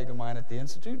colleague of mine at the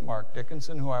Institute, Mark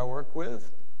Dickinson, who I work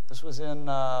with. This was in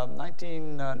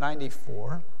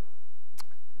 1994.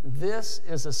 This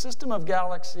is a system of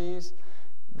galaxies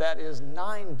that is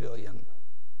 9 billion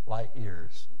light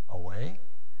years away.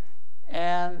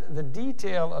 And the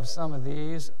detail of some of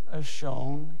these is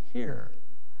shown here.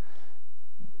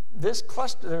 This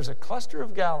cluster, there's a cluster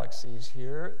of galaxies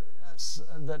here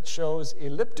that shows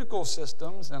elliptical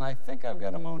systems, and I think I've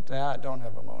got a montage. I don't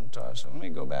have a montage, so let me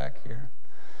go back here.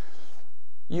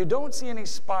 You don't see any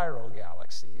spiral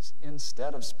galaxies.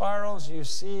 Instead of spirals, you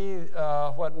see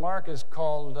what Mark has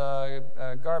called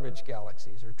garbage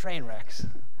galaxies, or train wrecks.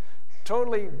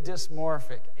 Totally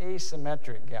dysmorphic,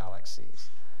 asymmetric galaxies.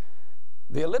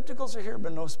 The ellipticals are here,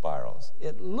 but no spirals.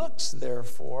 It looks,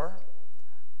 therefore,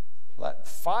 like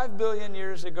 5 billion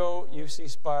years ago, you see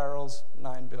spirals.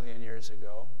 9 billion years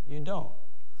ago, you don't.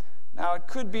 Now, it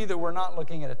could be that we're not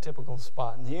looking at a typical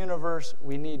spot in the universe.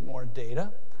 We need more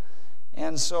data.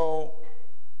 And so,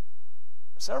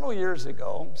 several years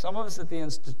ago, some of us at the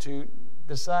Institute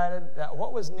decided that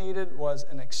what was needed was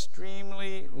an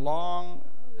extremely long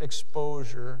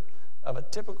exposure of a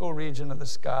typical region of the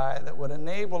sky that would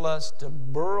enable us to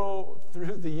burrow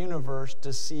through the universe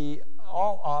to see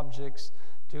all objects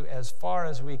to as far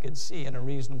as we could see in a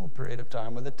reasonable period of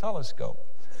time with a telescope.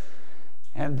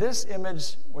 And this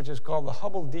image, which is called the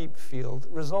Hubble Deep Field,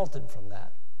 resulted from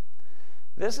that.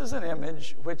 This is an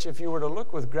image which, if you were to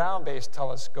look with ground-based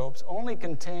telescopes, only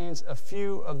contains a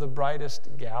few of the brightest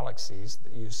galaxies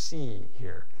that you see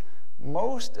here.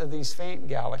 Most of these faint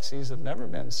galaxies have never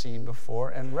been seen before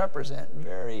and represent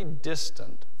very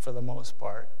distant, for the most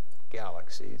part,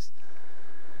 galaxies.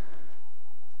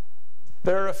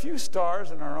 There are a few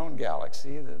stars in our own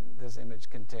galaxy that this image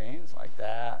contains, like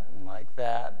that and like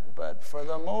that, but for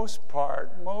the most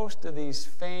part, most of these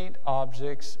faint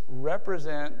objects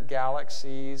represent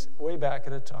galaxies way back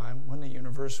at a time when the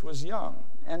universe was young.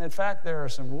 And in fact, there are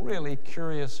some really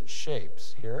curious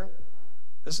shapes here.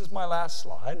 This is my last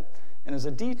slide, and is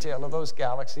a detail of those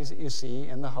galaxies that you see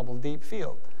in the Hubble Deep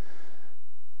Field.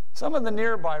 Some of the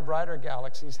nearby brighter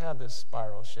galaxies have this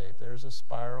spiral shape. There's a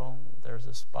spiral, there's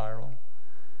a spiral.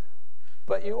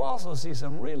 But you also see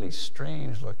some really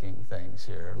strange looking things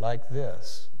here, like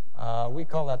this. We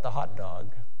call that the hot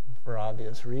dog for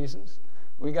obvious reasons.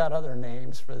 We got other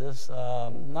names for this,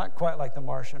 not quite like the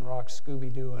Martian rock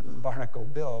Scooby-Doo and Barnacle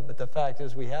Bill, but the fact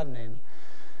is we have names.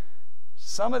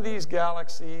 Some of these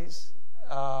galaxies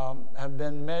have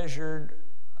been measured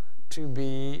to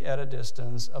be at a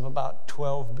distance of about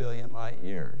 12 billion light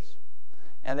years.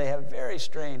 And they have very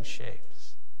strange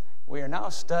shapes. We are now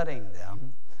studying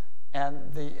them.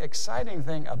 And the exciting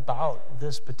thing about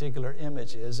this particular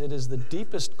image is it is the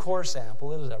deepest core sample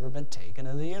that has ever been taken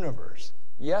in the universe.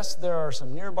 Yes, there are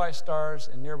some nearby stars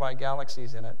and nearby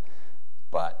galaxies in it,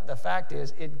 but the fact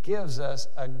is it gives us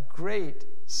a great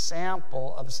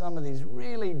sample of some of these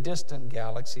really distant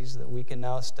galaxies that we can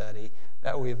now study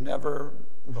that we've never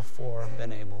before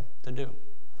been able to do.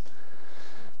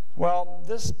 Well,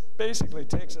 this basically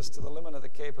takes us to the limit of the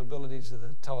capabilities of the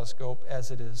telescope as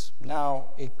it is now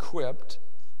equipped.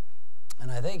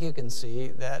 And I think you can see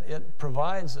that it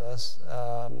provides us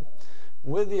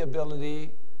with the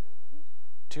ability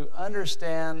to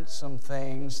understand some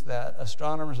things that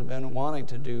astronomers have been wanting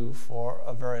to do for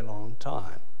a very long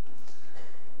time.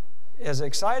 As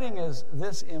exciting as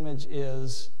this image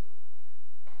is,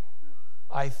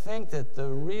 I think that the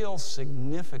real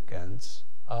significance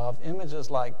of images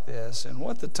like this and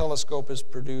what the telescope is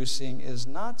producing is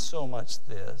not so much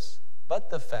this, but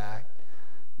the fact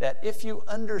that if you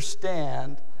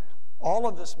understand all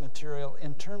of this material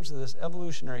in terms of this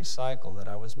evolutionary cycle that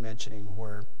I was mentioning,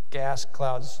 where gas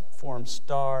clouds form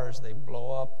stars, they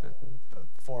blow up and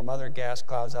form other gas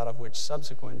clouds out of which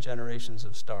subsequent generations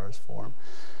of stars form,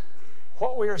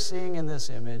 what we are seeing in this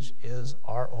image is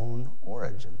our own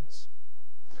origins.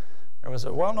 There was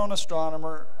a well-known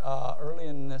astronomer early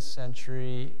in this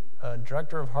century,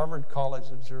 director of Harvard College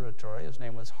Observatory, his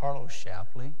name was Harlow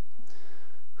Shapley,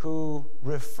 who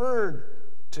referred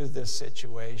to this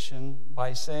situation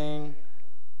by saying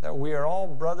that we are all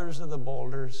brothers of the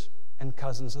boulders and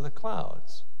cousins of the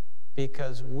clouds,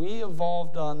 because we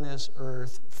evolved on this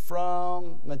earth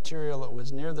from material that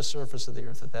was near the surface of the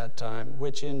earth at that time,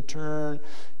 which in turn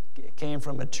came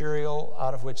from material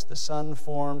out of which the sun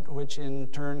formed, which in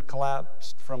turn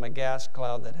collapsed from a gas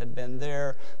cloud that had been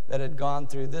there, that had gone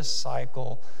through this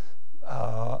cycle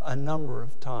a number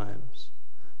of times.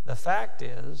 The fact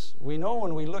is, we know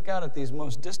when we look out at these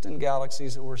most distant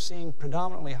galaxies that we're seeing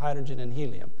predominantly hydrogen and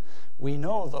helium. We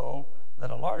know, though,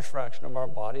 that a large fraction of our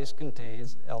bodies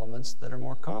contains elements that are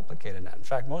more complicated than that. In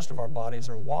fact, most of our bodies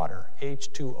are water,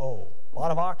 H2O, a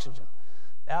lot of oxygen.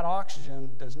 That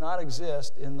oxygen does not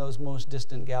exist in those most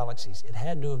distant galaxies. It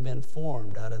had to have been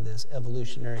formed out of this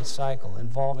evolutionary cycle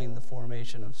involving the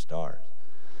formation of stars.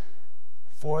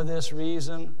 For this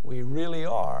reason, we really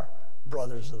are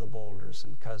brothers of the boulders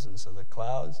and cousins of the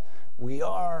clouds. We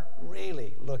are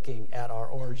really looking at our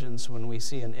origins when we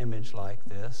see an image like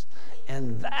this,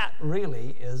 and that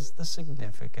really is the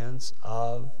significance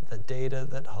of the data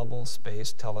that Hubble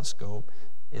Space Telescope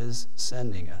is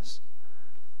sending us.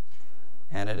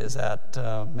 And it is that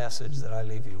message that I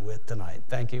leave you with tonight.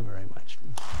 Thank you very much.